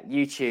it's,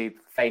 YouTube,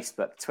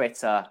 Facebook,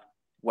 Twitter,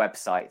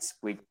 websites.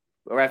 We're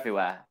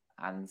everywhere,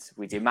 and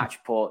we do match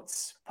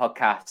reports,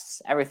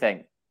 podcasts,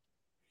 everything.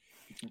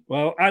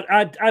 Well,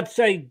 I'd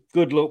say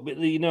good luck, but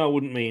I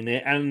wouldn't mean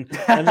it, and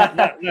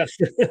that's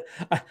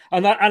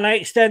and I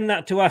extend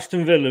that to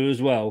Aston Villa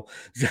as well.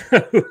 So,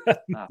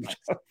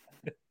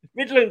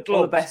 Midland club.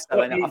 All the best,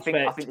 though. I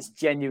think this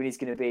genuinely is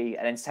going to be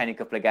an entertaining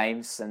couple of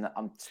games, and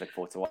I'm just looking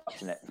forward to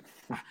watching it.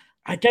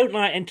 I don't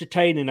like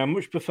entertaining. I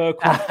much prefer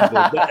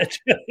comfortable.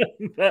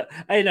 but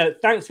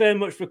thanks very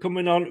much for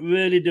coming on.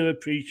 Really do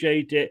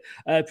appreciate it.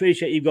 I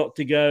appreciate you got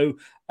to go.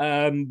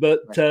 But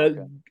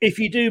if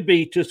you do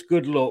beat us,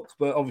 good luck.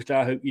 But obviously,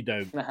 I hope you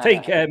don't.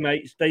 Take care,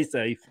 mate. Stay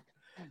safe.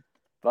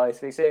 Bye.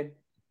 Speak soon.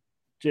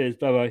 Cheers.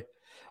 Bye-bye.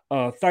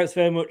 Thanks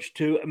very much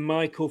to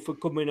Michael for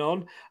coming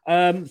on.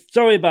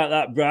 Sorry about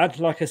that, Brad.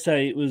 Like I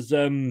say, it was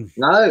no,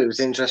 it was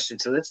interesting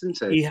to listen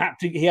to. He had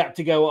to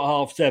go at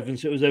 7:30,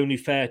 so it was only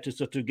fair to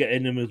sort of get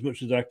in him as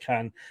much as I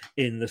can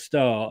in the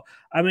start.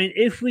 I mean,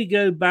 if we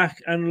go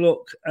back and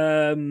look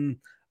at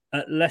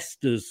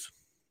Leicester's,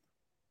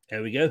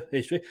 there we go,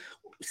 history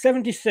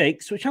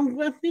 76, which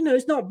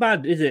it's not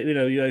bad, is it?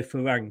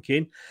 UEFA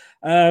ranking.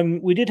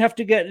 We did have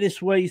to get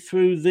this way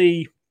through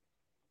the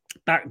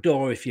back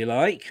door, if you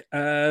like,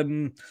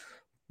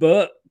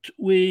 but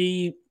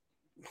we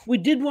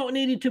did what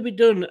needed to be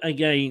done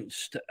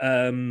against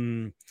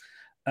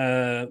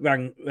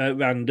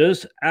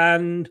Randers.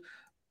 And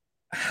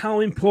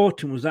how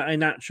important was that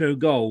Iheanacho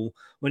goal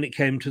when it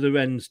came to the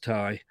Rennes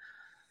tie?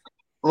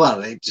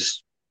 Well, it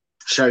just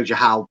showed you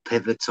how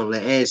pivotal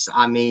it is.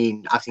 I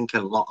mean, I think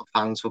a lot of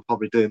fans were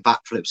probably doing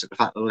backflips at the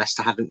fact that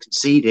Leicester hadn't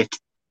conceded.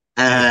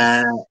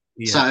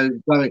 So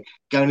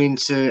going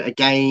into a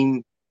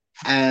game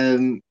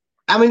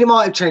I mean, it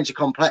might have changed the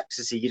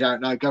complexity. You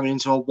don't know. Going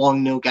into a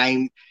 1-0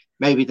 game,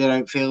 maybe they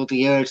don't feel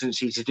the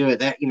urgency to do it.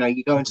 That, you know,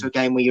 you go into a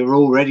game where you're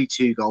already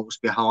 2 goals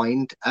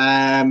behind.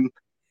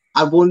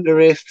 I wonder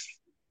if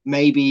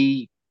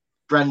maybe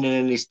Brendan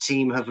and his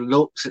team have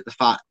looked at the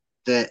fact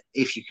that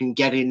if you can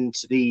get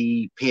into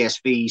the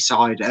PSV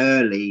side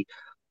early,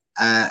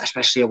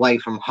 especially away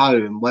from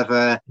home,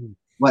 whether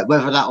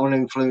that will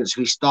influence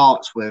who he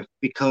starts with.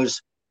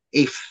 Because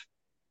if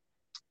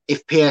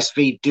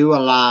PSV do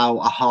allow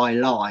a high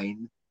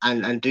line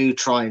and do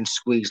try and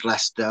squeeze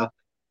Leicester,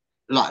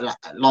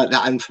 like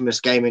that infamous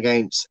game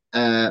against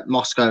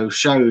Moscow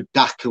showed,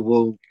 Daka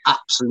will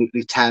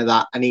absolutely tear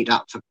that and eat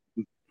that for,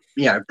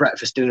 you know,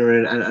 breakfast,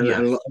 dinner,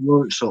 and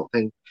lunch sort of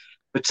thing.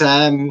 But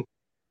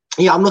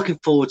yeah, I'm looking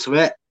forward to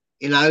it.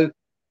 You know,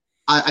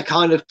 I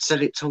kind of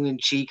said it tongue in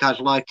cheek. I'd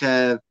like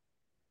a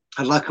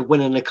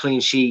win and a clean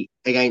sheet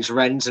against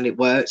Rennes, and it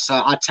worked. So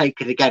I'd take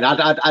it again.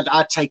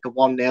 I'd take a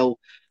 1-0.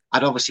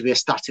 I'd obviously be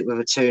ecstatic with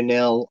a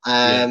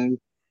 2-0.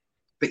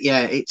 But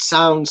yeah, it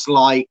sounds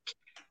like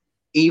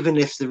even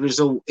if the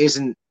result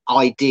isn't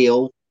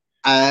ideal,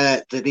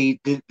 that the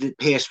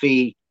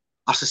PSV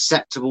are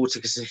susceptible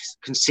to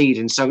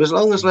conceding. So as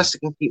long as Leicester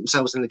can keep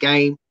themselves in the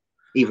game,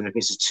 even if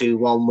it's a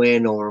 2-1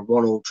 win or a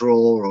 1-1 draw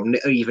or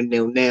even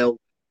 0-0,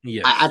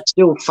 I'd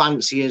still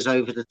fancy us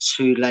over the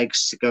 2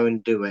 legs to go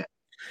and do it.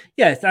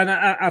 Yes, and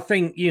I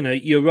think, you know,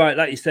 you're right.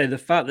 Like you say, the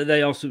fact that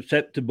they are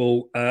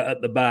susceptible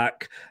at the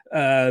back,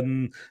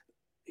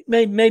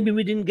 maybe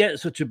we didn't get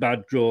such a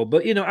bad draw.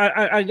 But, you know,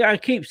 I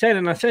keep saying,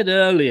 and I said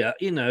earlier,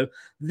 you know,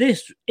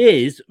 this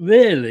is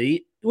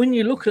really, when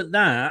you look at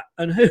that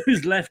and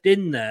who's left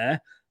in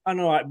there, and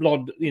all right,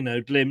 Blood, you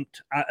know, Glimt,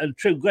 a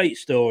true great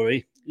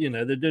story. You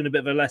know, they're doing a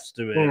bit of a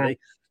Leicester, really.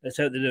 Let's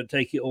hope they don't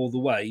take it all the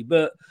way.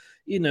 But,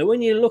 you know,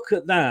 when you look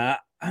at that,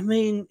 I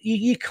mean,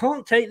 you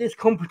can't take this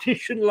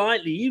competition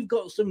lightly. You've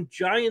got some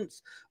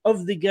giants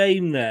of the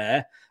game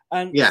there.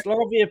 And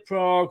Slavia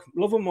Prague,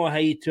 love them or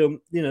hate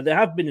them, you know, they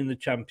have been in the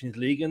Champions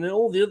League, and then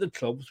all the other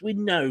clubs, we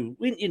know.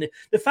 You know,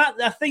 the fact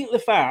that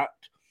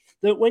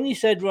when you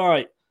said,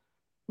 right,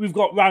 we've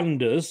got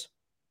Randers,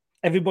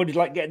 everybody's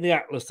like getting the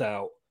Atlas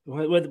out.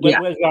 Where's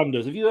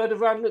Randers? Have you heard of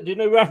Randers? Do you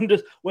know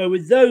Randers? Well,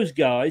 with those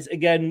guys,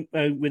 again,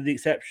 with the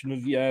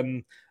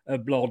exception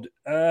of Blood,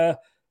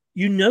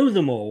 you know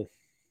them all.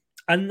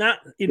 And that,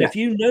 you know, if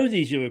you know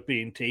these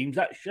European teams,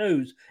 that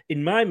shows,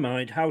 in my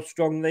mind, how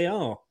strong they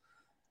are.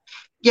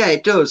 Yeah,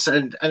 it does.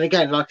 And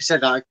again, like I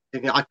said, I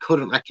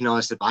couldn't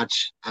recognise the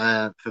badge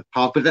for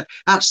Prague, but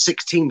that's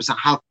 6 teams that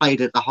have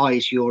played at the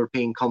highest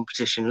European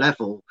competition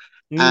level.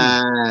 You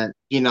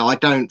know, I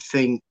don't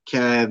think,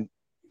 I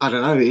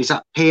don't know, is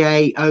that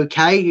PAOK?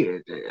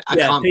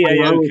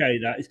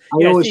 PAOK, that is.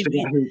 I always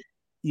forget who.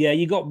 Yeah,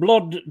 you got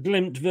Blood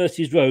Glimt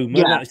versus Roma.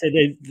 Yeah. Like I said,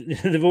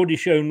 they've already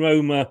shown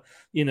Roma,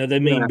 you know, they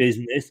mean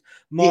business.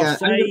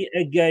 Marseille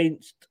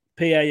against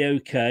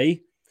PAOK.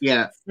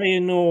 Yeah.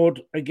 Feyenoord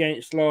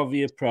against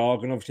Slavia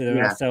Prague, and obviously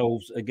they're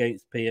ourselves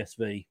against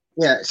PSV.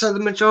 Yeah, so the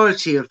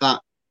majority of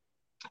that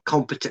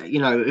competition, you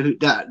know,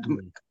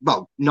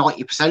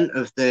 90%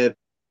 of the,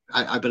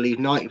 I believe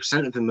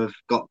 90% of them have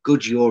got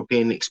good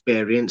European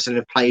experience and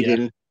have played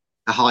in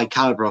a high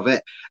caliber of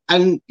it.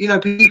 And, you know,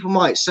 people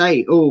might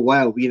say, oh,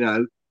 well, you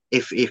know,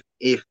 if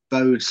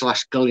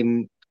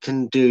Bode/Gullim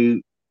can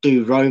do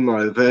Roma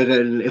over,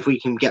 and if we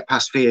can get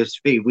past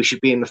PSV, we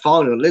should be in the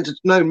final. It's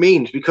no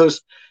means,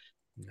 because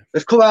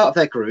they've come out of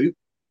their group,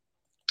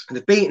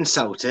 they've beaten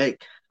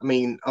Celtic. I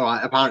mean, all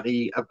right,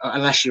 apparently,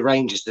 unless you're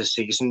Rangers this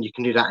season, you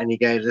can do that any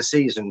game of the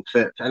season,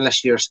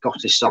 unless you're a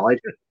Scottish side.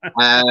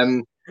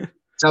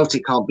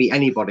 Celtic can't beat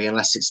anybody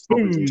unless it's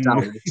probably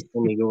themselves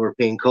in the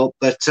European Cup.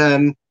 But,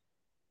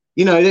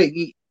 you know,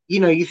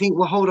 you think,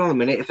 well, hold on a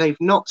minute. If they've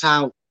knocked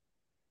out,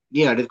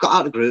 you know, they've got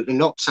out of the group, they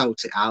knocked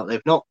Celtic out,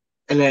 they've not,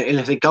 and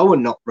if they go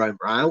and knock Roma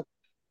out,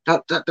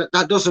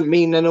 that doesn't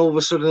mean then all of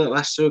a sudden that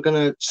Leicester are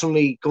going to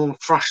suddenly go and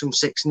thrash them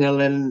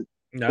 6-0 and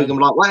they're going to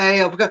be like,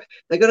 well,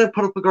 they're going to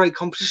put up a great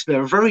competition.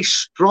 They're very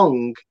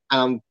strong, and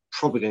I'm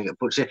probably going to get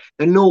put here.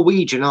 They're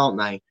Norwegian, aren't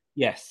they?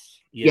 Yes.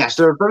 Yes,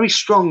 they're a very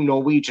strong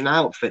Norwegian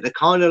outfit. They're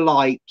kind of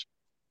like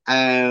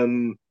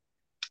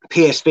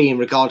PSV in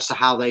regards to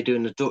how they do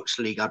in the Dutch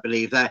league. I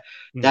believe they're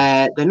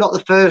not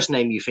the first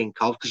name you think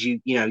of, because you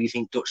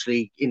think Dutch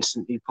league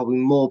instantly. Probably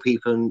more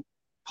people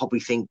probably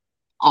think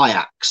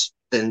Ajax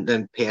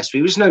than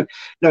PSV, which is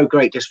no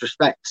great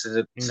disrespect to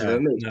them.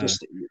 It's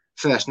just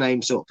first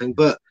name sort of thing,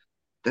 but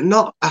they're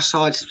not a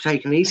side to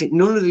take it easy.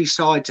 None of these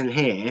sides in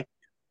here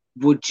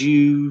would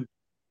you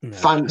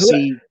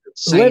fancy.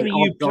 Whoever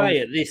you play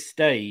at this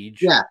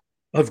stage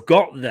have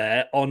got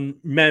there on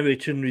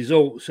merit and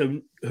results.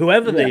 So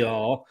whoever they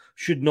are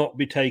should not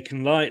be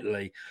taken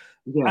lightly.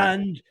 Yeah.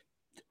 And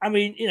I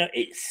mean, you know,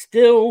 it's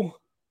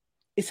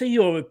a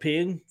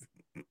European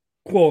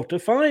quarter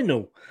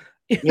final.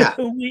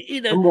 Whether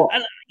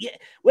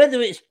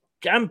it's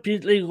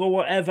Champions League or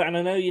whatever, and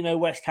I know, you know,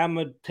 West Ham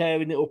are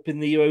tearing it up in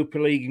the Europa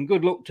League, and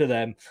good luck to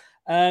them.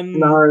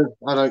 No,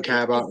 I don't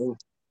care about them.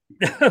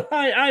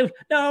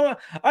 No,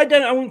 I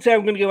don't. I wouldn't say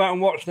I'm going to go out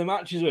and watch the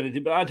matches or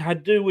anything, but I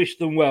do wish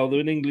them well. They're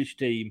an English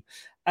team,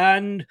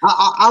 and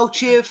I'll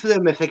cheer for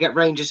them if they get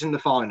Rangers in the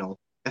final.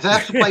 If they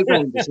have to play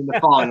Rangers in the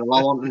final,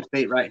 I want them to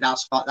beat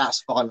Rangers.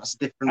 That's fine. That's a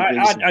different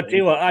reason. I'd tell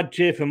you what, I'd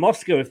cheer for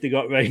Moscow if they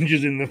got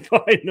Rangers in the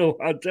final.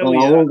 I'd tell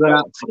you. I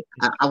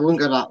wouldn't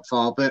go that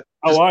far, but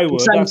I would.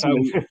 That's how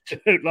I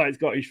don't like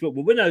Scottish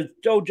football. But no,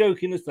 all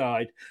joking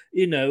aside,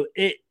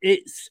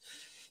 it's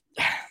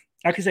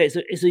like I say,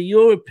 it's a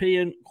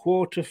European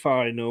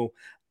quarter-final,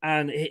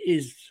 and it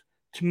is,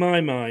 to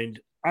my mind,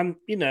 and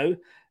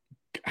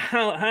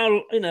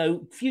how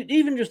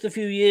even just a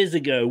few years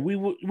ago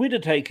we'd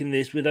have taken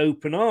this with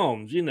open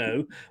arms.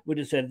 We'd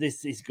have said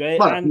this is great.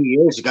 Well, a few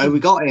years ago we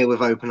got here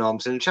with open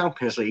arms in the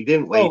Champions League,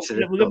 didn't we?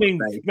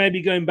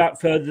 Maybe going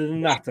back further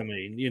than that. I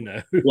mean,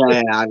 Yeah,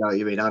 I know what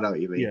you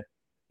mean.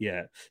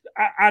 Yeah.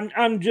 And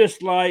I'm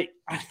just like,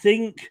 I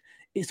think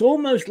it's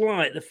almost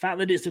like the fact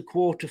that it's a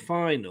quarter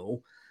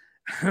final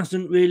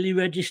hasn't really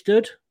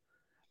registered,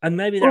 and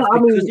maybe that's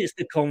because it's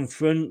the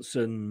conference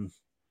and.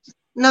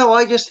 No,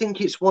 I just think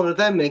it's one of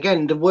them.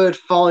 Again, the word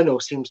final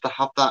seems to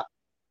have that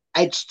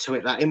edge to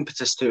it, that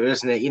impetus to it,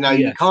 doesn't it? You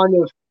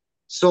kind of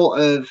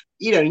sort of,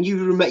 you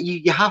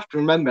have to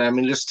remember, I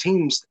mean, there's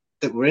teams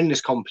that were in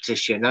this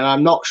competition, and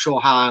I'm not sure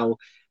how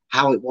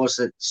it was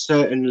that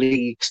certain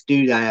leagues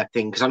do their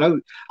thing.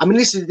 Because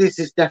this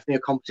is definitely a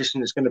competition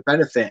that's going to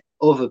benefit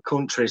other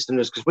countries than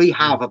us, because we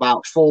have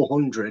about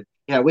 400,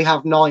 we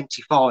have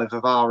 95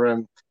 of our,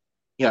 of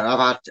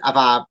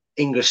our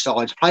English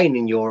sides playing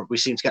in Europe. We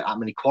seem to get that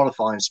many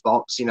qualifying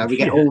spots. We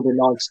get all the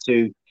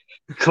 92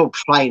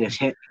 clubs playing in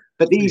it,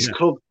 but these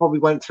clubs probably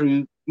went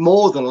through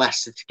more than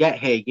Leicester to get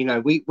here.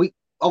 We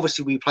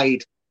obviously we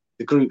played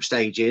the group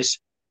stages.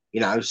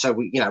 So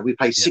we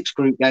played 6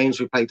 group games.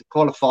 We played the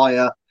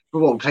qualifier.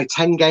 We played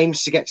 10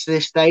 games to get to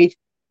this stage.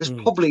 There's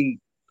probably,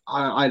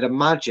 I'd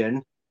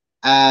imagine,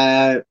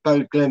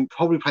 Bo Glimp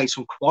probably played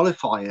some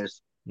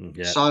qualifiers.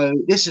 Yeah. So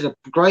this is a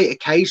great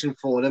occasion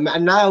for them.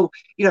 And now,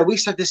 we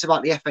said this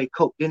about the FA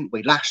Cup, didn't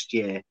we, last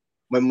year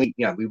when we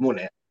won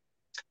it.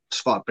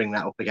 Just thought I'd bring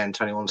that up again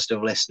to anyone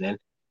still listening.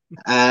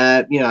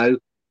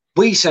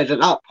 We said at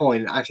that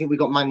point, I think we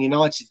got Man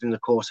United in the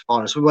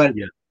quarterfinals. We went,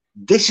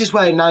 this is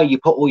where now you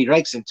put all your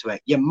eggs into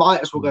it. You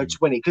might as well go to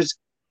win it, because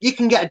you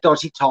can get a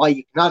dodgy tie.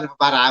 You can have a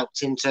bad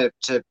outing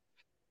to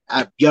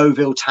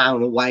Yeovil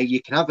Town away.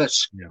 You can have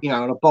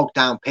on a bogged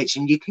down pitch,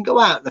 and you can go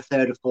out in the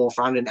third or fourth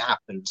round and it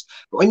happens.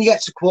 But when you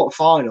get to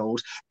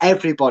quarterfinals,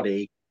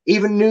 everybody,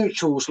 even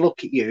neutrals,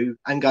 look at you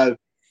and go,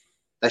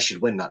 they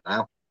should win that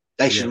now.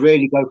 They should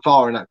really go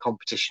far in that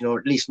competition, or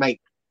at least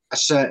make a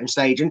certain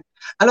stage. And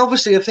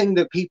obviously, a thing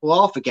that people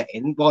are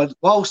forgetting,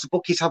 whilst the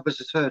bookies have us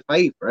as third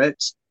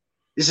favourites,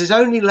 this is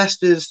only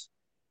Leicester's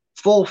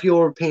 4th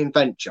European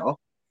venture.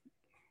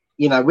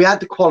 We had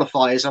the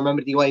qualifiers. I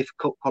remember the UEFA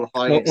Cup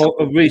qualifying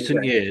of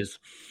recent years.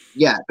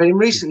 Yeah, but in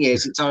recent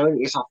years, it's our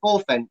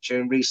 4th venture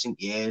in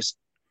recent years,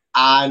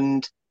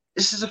 and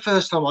this is the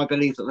first time I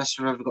believe that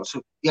Leicester have ever got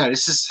to.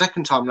 This is the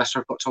second time Leicester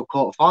have got to a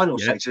quarter-final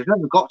stage. They've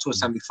never got to a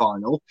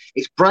semi-final.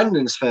 It's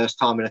Brendan's first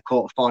time in a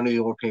quarter-final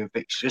European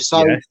fixture,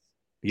 so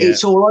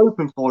it's all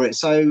open for it.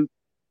 So,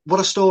 what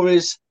a story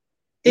is!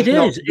 It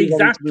is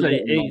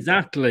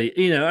exactly.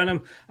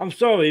 And I'm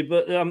sorry,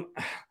 but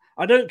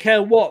I don't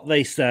care what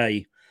they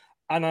say.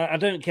 And I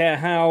don't care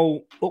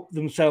how up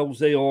themselves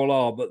they all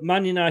are, but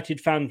Man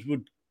United fans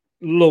would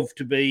love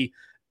to be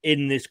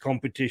in this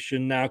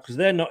competition now, because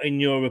they're not in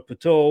Europe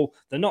at all.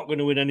 They're not going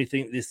to win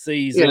anything this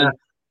season. Yeah.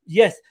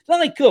 Yes,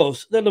 like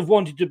us, they'll have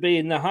wanted to be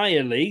in the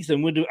higher leagues,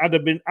 and I'd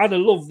have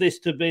loved this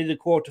to be the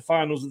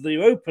quarterfinals of the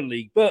Europa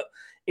League, but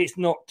it's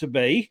not to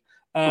be.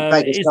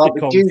 It is the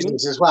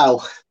conference as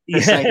well.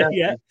 It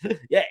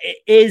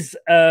is.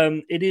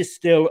 It is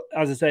still,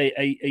 as I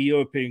say, a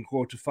European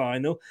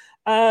quarterfinal.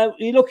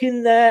 You look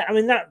in there. I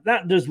mean,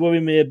 that does worry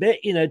me a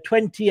bit.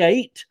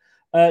 28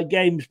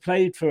 games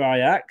played for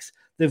Ajax.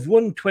 They've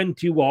won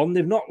 21.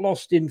 They've not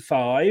lost in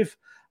 5.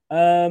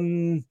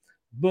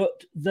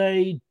 But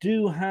they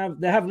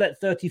have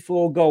let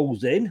 34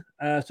 goals in.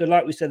 So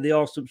like we said, they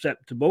are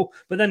susceptible.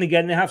 But then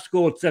again, they have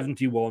scored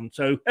 71.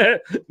 So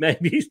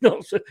maybe it's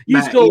not so.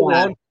 You score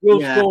 1, we'll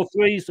score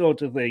 3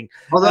 sort of thing.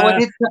 Although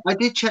I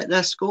did check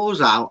their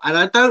scores out, and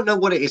I don't know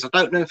what it is. I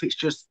don't know if it's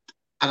just,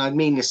 and I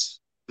mean this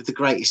with the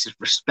greatest of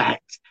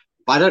respect,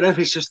 but I don't know if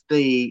it's just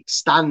the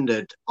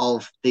standard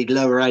of the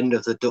lower end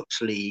of the Dutch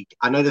league.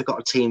 I know they've got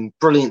a team,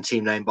 brilliant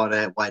team name by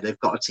the way. They've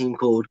got a team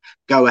called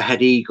Go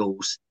Ahead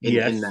Eagles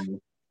in there.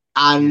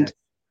 And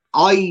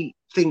I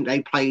think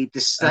they played the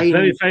same. A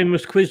very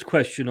famous quiz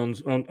question on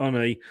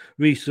a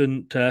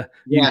recent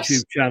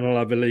YouTube channel,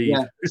 I believe.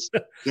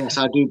 Yes,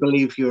 I do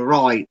believe you're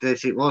right.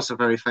 That it was a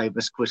very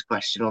famous quiz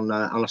question on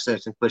a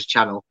certain quiz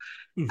channel.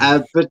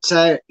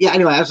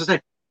 Anyway, as I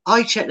said,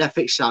 I checked their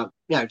fixture out,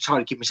 trying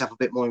to give myself a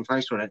bit more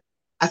information on it.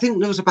 I think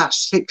there was about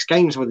 6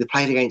 games where they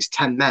played against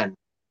 10 men.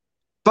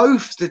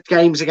 Both the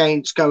games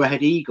against Go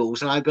Ahead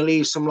Eagles, and I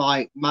believe some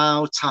like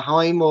Mao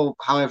Taheim, or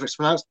however it's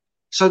pronounced,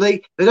 So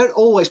they don't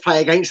always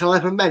play against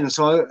 11 men.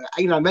 So,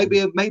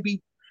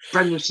 maybe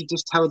Brendan should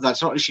just tell that.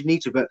 It's not that you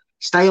need to, but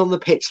stay on the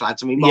pitch,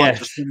 lads, and we might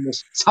just win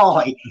this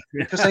tie.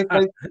 Because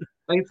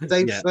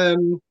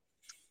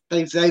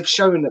they've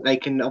shown that they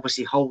can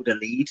obviously hold a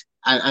lead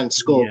and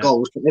score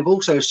goals, but they've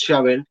also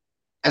shown,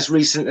 as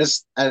recent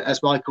as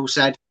Michael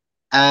said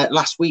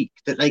last week,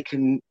 that they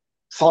can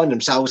find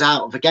themselves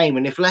out of a game.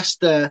 And if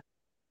Leicester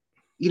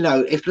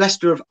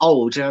of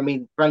old,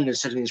 Brendan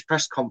said in his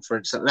press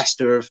conference that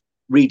Leicester have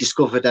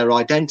rediscovered their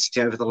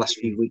identity over the last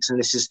few weeks, and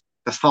this is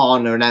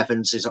Fofana and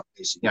Evans is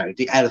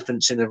the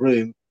elephants in the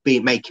room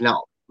making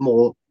up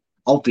more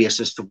obvious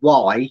as to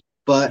why.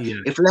 But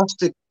if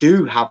Leicester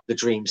do have the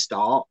dream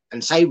start,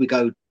 and say we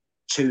go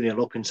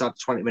 2-0 up inside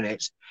 20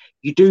 minutes,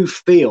 you do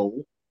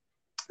feel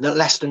that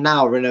Leicester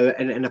now are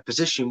in a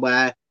position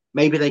where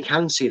maybe they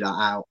can see that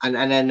out and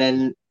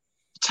then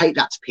take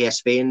that to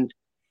PSV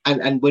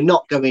and we're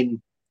not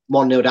going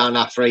 1-0 down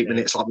after 8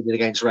 minutes like we did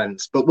against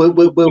Rennes. But we'll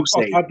see.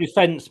 We've got our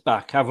defence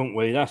back, haven't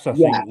we? That's I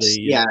think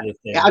the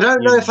thing. I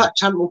don't know if that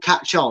chant will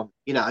catch on.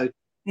 We've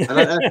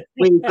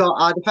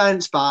got our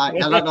defence back. I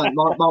don't know. It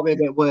might be a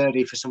bit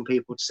wordy for some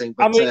people to sing.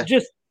 But,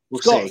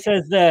 Scott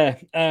says there,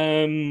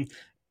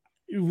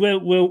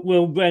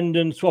 will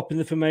Brendan swap in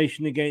the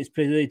formation against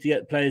PSV to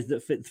get players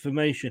that fit the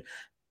formation?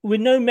 We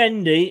know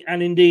Mendy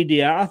and indeed,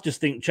 I just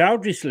think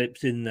Chowdhury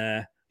slips in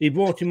there. He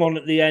brought him on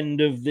at the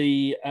end of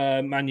the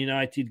Man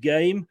United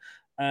game.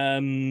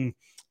 I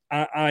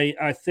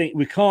think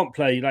we can't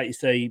play, like you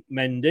say,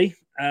 Mendy.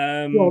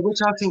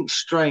 Which I think's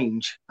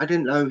strange. I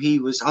didn't know he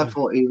was. I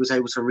thought he was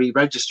able to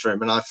re-register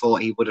him, and I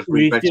thought he would have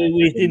re-registered him.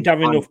 We didn't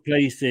have enough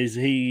places.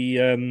 He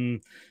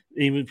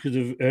was because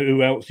of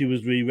who else he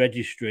was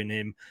re-registering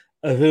him.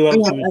 Who else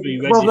was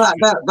re-registering? Well,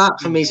 that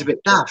for me is a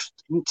bit daft.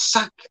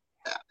 Sack,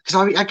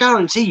 because I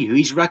guarantee you,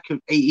 he's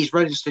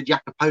registered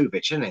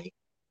Jakupovic, isn't he?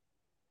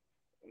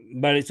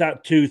 But it's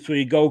that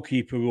 2-3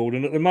 goalkeeper rule,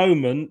 and at the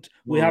moment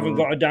we haven't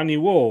got a Danny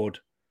Ward.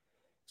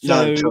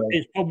 So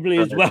it's probably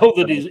as well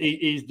that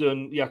he's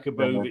done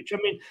Jakupovic.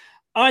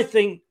 I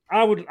think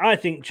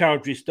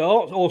Chowdhury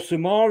starts or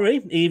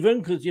Soumaré even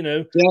because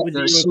with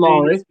the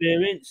European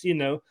experience,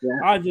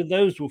 either of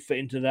those will fit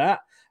into that.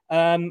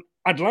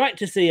 I'd like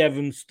to see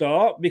Evans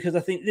start because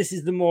I think this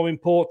is the more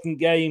important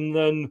game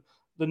than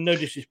no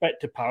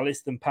disrespect to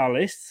Palace than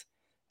Palace.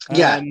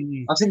 I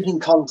think in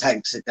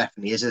context it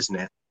definitely is, isn't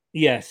it?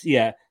 Yes,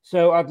 yeah.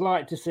 So I'd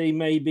like to see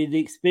maybe the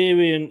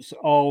experience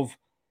of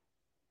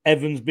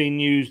Evans being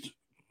used,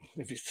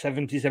 if it's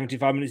 70,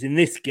 75 minutes in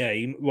this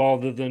game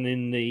rather than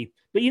in the...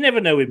 But you never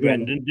know with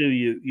Brendan, do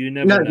you? You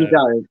never know. No, you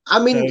don't.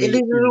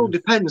 It all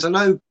depends. I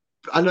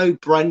know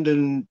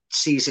Brendan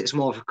sees it's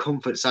more of a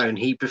comfort zone.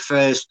 He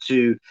prefers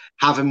to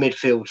have a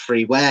midfield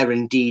three where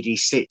indeed he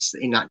sits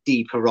in that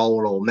deeper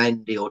role or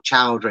Mendy or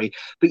Chowdhury.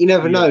 But you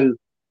never know.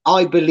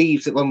 I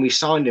believe that when we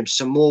signed him,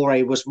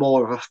 Soumaré was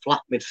more of a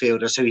flat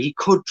midfielder, so he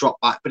could drop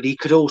back, but he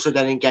could also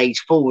then engage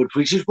forward,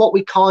 which is what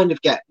we kind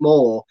of get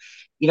more,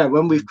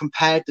 when we've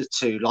compared the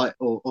two, like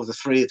or the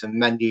three of them,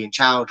 Mendy and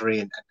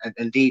Chowdhury and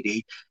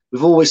Ndidi.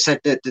 We've always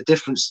said that the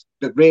difference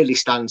that really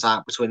stands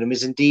out between them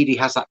is Ndidi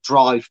has that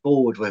drive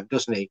forward with him,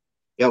 doesn't he?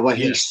 Where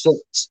he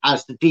sits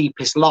as the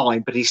deepest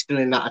line, but he's still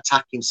in that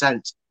attacking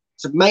sense.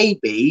 So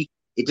maybe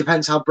it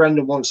depends how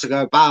Brendan wants to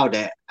go about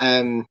it,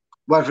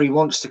 whether he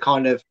wants to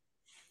kind of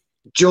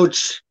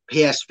judge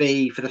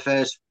PSV for the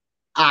first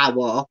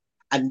hour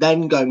and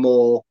then go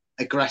more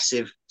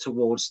aggressive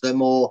towards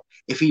them, or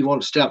if he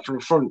wants to do up from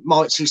the front,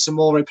 might see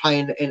Soumaré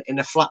playing in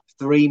a flat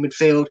three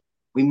midfield.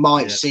 We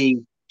might see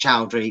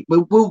Chowdhury.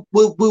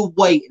 We'll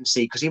wait and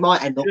see because he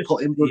might end up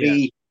putting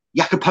bloody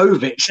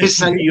Jakupovic.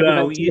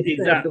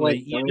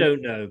 Exactly.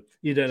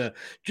 You don't know.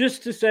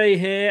 Just to say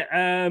here,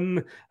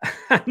 and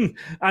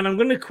I'm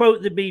going to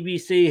quote the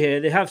BBC here.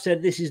 They have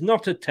said this is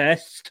not a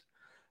test.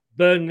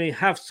 Burnley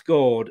have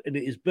scored, and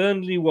it is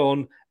Burnley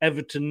 1,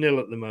 Everton 0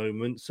 at the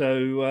moment.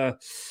 So,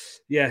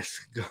 yes,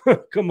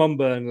 come on,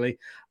 Burnley.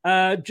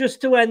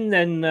 Just to end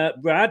then,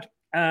 Brad.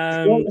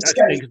 I'm going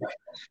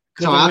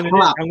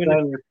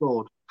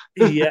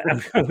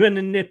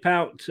to nip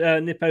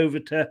over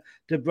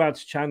to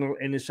Brad's channel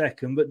in a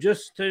second, but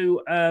just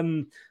to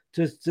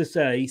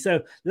say,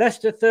 so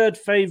Leicester third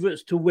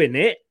favourites to win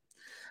it.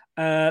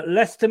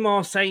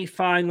 Leicester-Marseille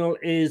final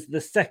is the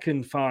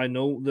second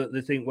final that they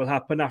think will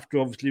happen after,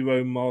 obviously,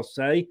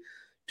 Rome-Marseille.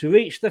 To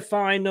reach the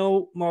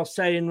final,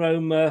 Marseille and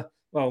Roma,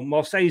 well,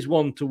 Marseille's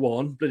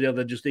 1-1, but the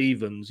other just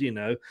evens,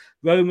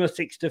 Roma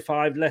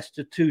 6-5,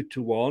 Leicester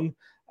 2-1.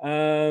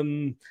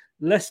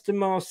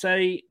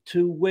 Leicester-Marseille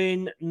to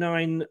win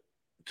 9-1,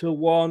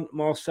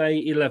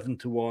 Marseille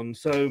 11-1.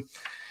 So,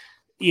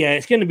 yeah,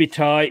 it's going to be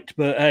tight,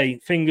 but hey,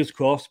 fingers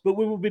crossed. But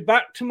we will be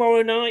back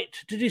tomorrow night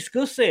to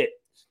discuss it.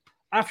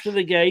 After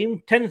the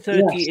game,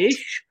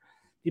 10:30-ish,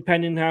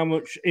 depending how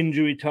much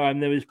injury time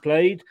there is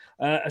played.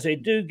 As I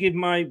do give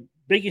my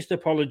biggest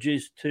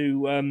apologies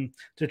to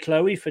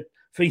Chloe for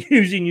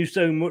using you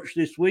so much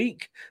this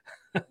week.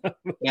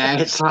 Yeah,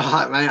 it's all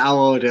right, mate. I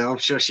will do. I'm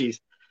sure she's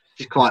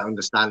she's quite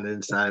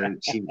understanding, so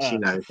she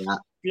knows that.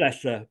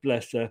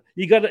 Bless her.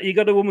 You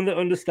got a woman that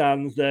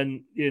understands,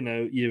 then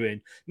you're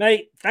in.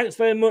 Mate, thanks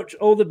very much.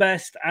 All the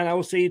best, and I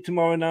will see you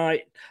tomorrow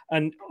night.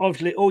 And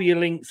obviously, all your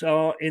links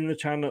are in the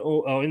channel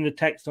or in the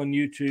text on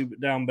YouTube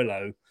down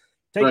below.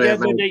 Take care,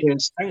 buddy.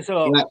 Thanks a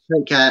lot. Yeah,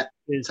 take care.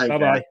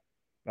 Bye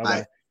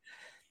bye.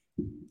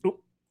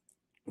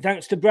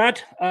 Thanks to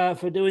Brad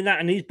for doing that,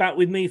 and he's back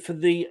with me for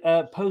the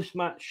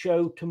post-match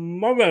show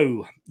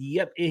tomorrow.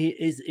 Yep, he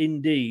is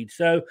indeed.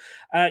 So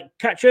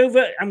catch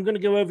over. I'm going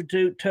to go over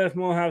to Turf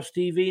Moorhouse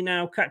TV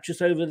now. Catch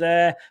us over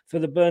there for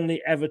the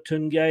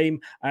Burnley-Everton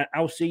game.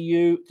 I'll see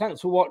you.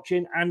 Thanks for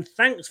watching, and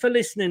thanks for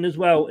listening as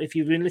well. If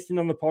you've been listening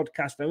on the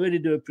podcast, I really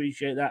do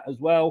appreciate that as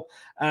well.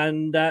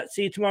 And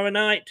see you tomorrow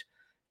night.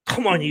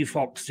 Come on, you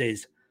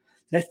Foxes.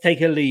 Let's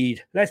take a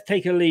lead. Let's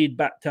take a lead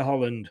back to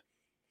Holland.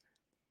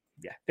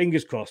 Yeah,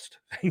 fingers crossed.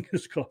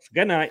 Fingers crossed.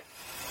 Good night.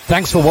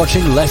 Thanks for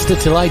watching Leicester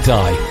Till I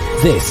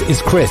Die. This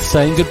is Chris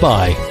saying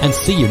goodbye and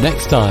see you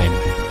next time.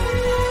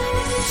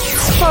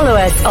 Follow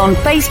us on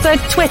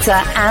Facebook, Twitter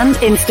and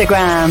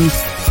Instagram.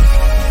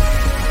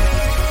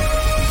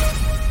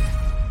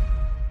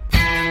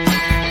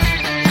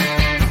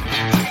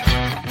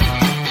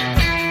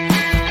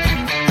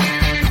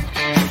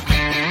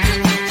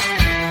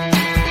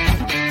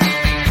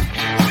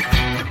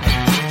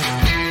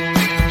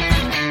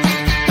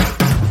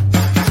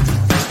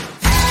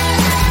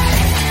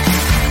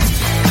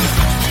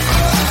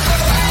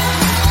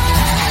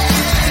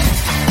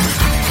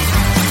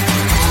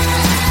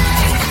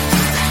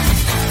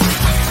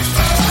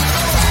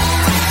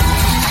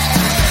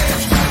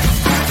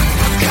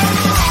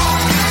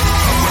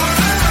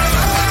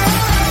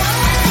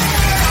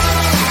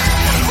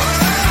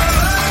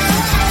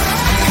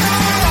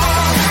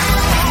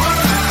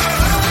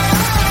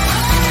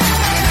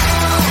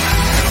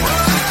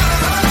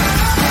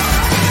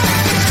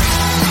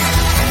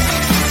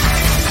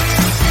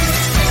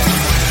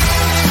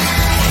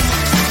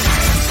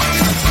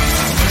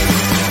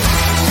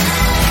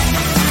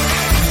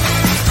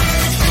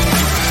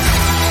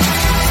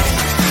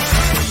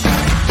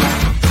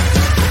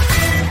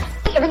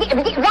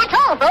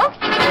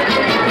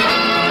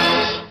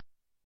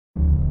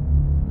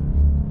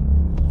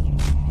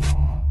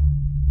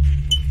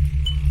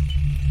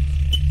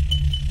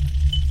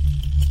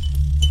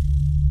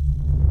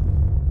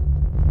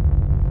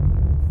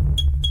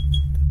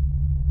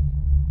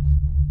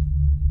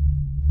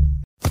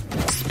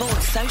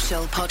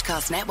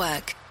 Podcast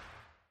Network.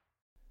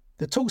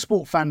 The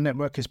TalkSport Fan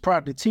Network is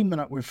proudly teaming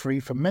up with Free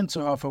for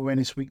Mental Health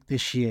Awareness Week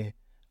this year.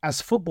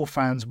 As football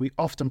fans, we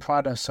often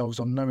pride ourselves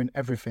on knowing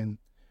everything,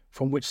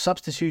 from which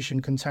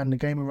substitution can turn the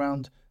game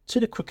around to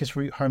the quickest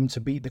route home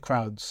to beat the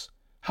crowds.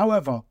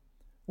 However,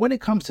 when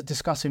it comes to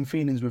discussing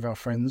feelings with our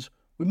friends,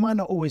 we might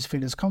not always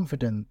feel as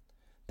confident.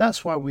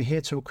 That's why we're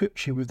here to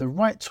equip you with the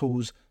right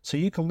tools so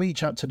you can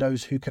reach out to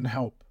those who can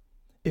help.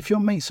 If your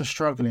mates are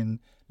struggling,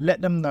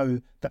 let them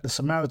know that the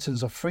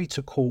Samaritans are free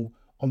to call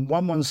on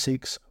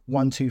 116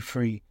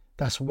 123.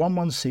 That's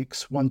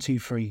 116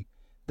 123.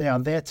 They are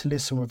there to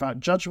listen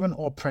without judgment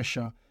or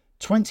pressure,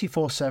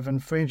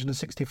 24/7,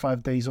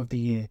 365 days of the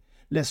year.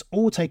 Let's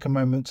all take a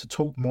moment to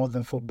talk more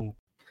than football.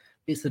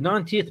 It's the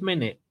 90th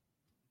minute.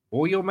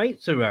 All your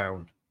mates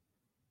around.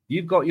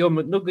 You've got your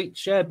McNugget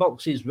share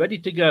boxes ready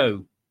to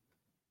go.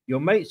 Your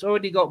mates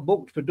already got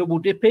booked for double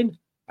dipping,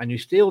 and you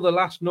steal the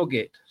last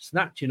nugget,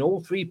 snatching all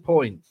 3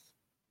 points.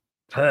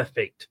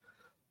 Perfect.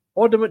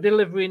 Order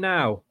McDelivery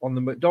now on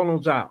the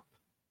McDonald's app.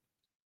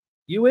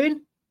 You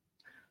in?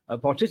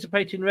 At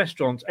participating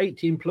restaurants,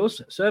 18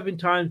 plus, serving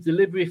times,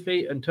 delivery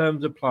fee and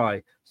terms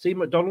apply. See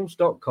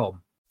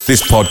mcdonalds.com.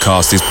 This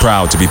podcast is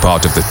proud to be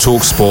part of the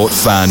TalkSport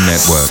Fan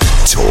Network.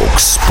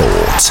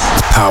 TalkSport.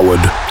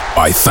 Powered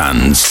by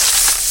fans.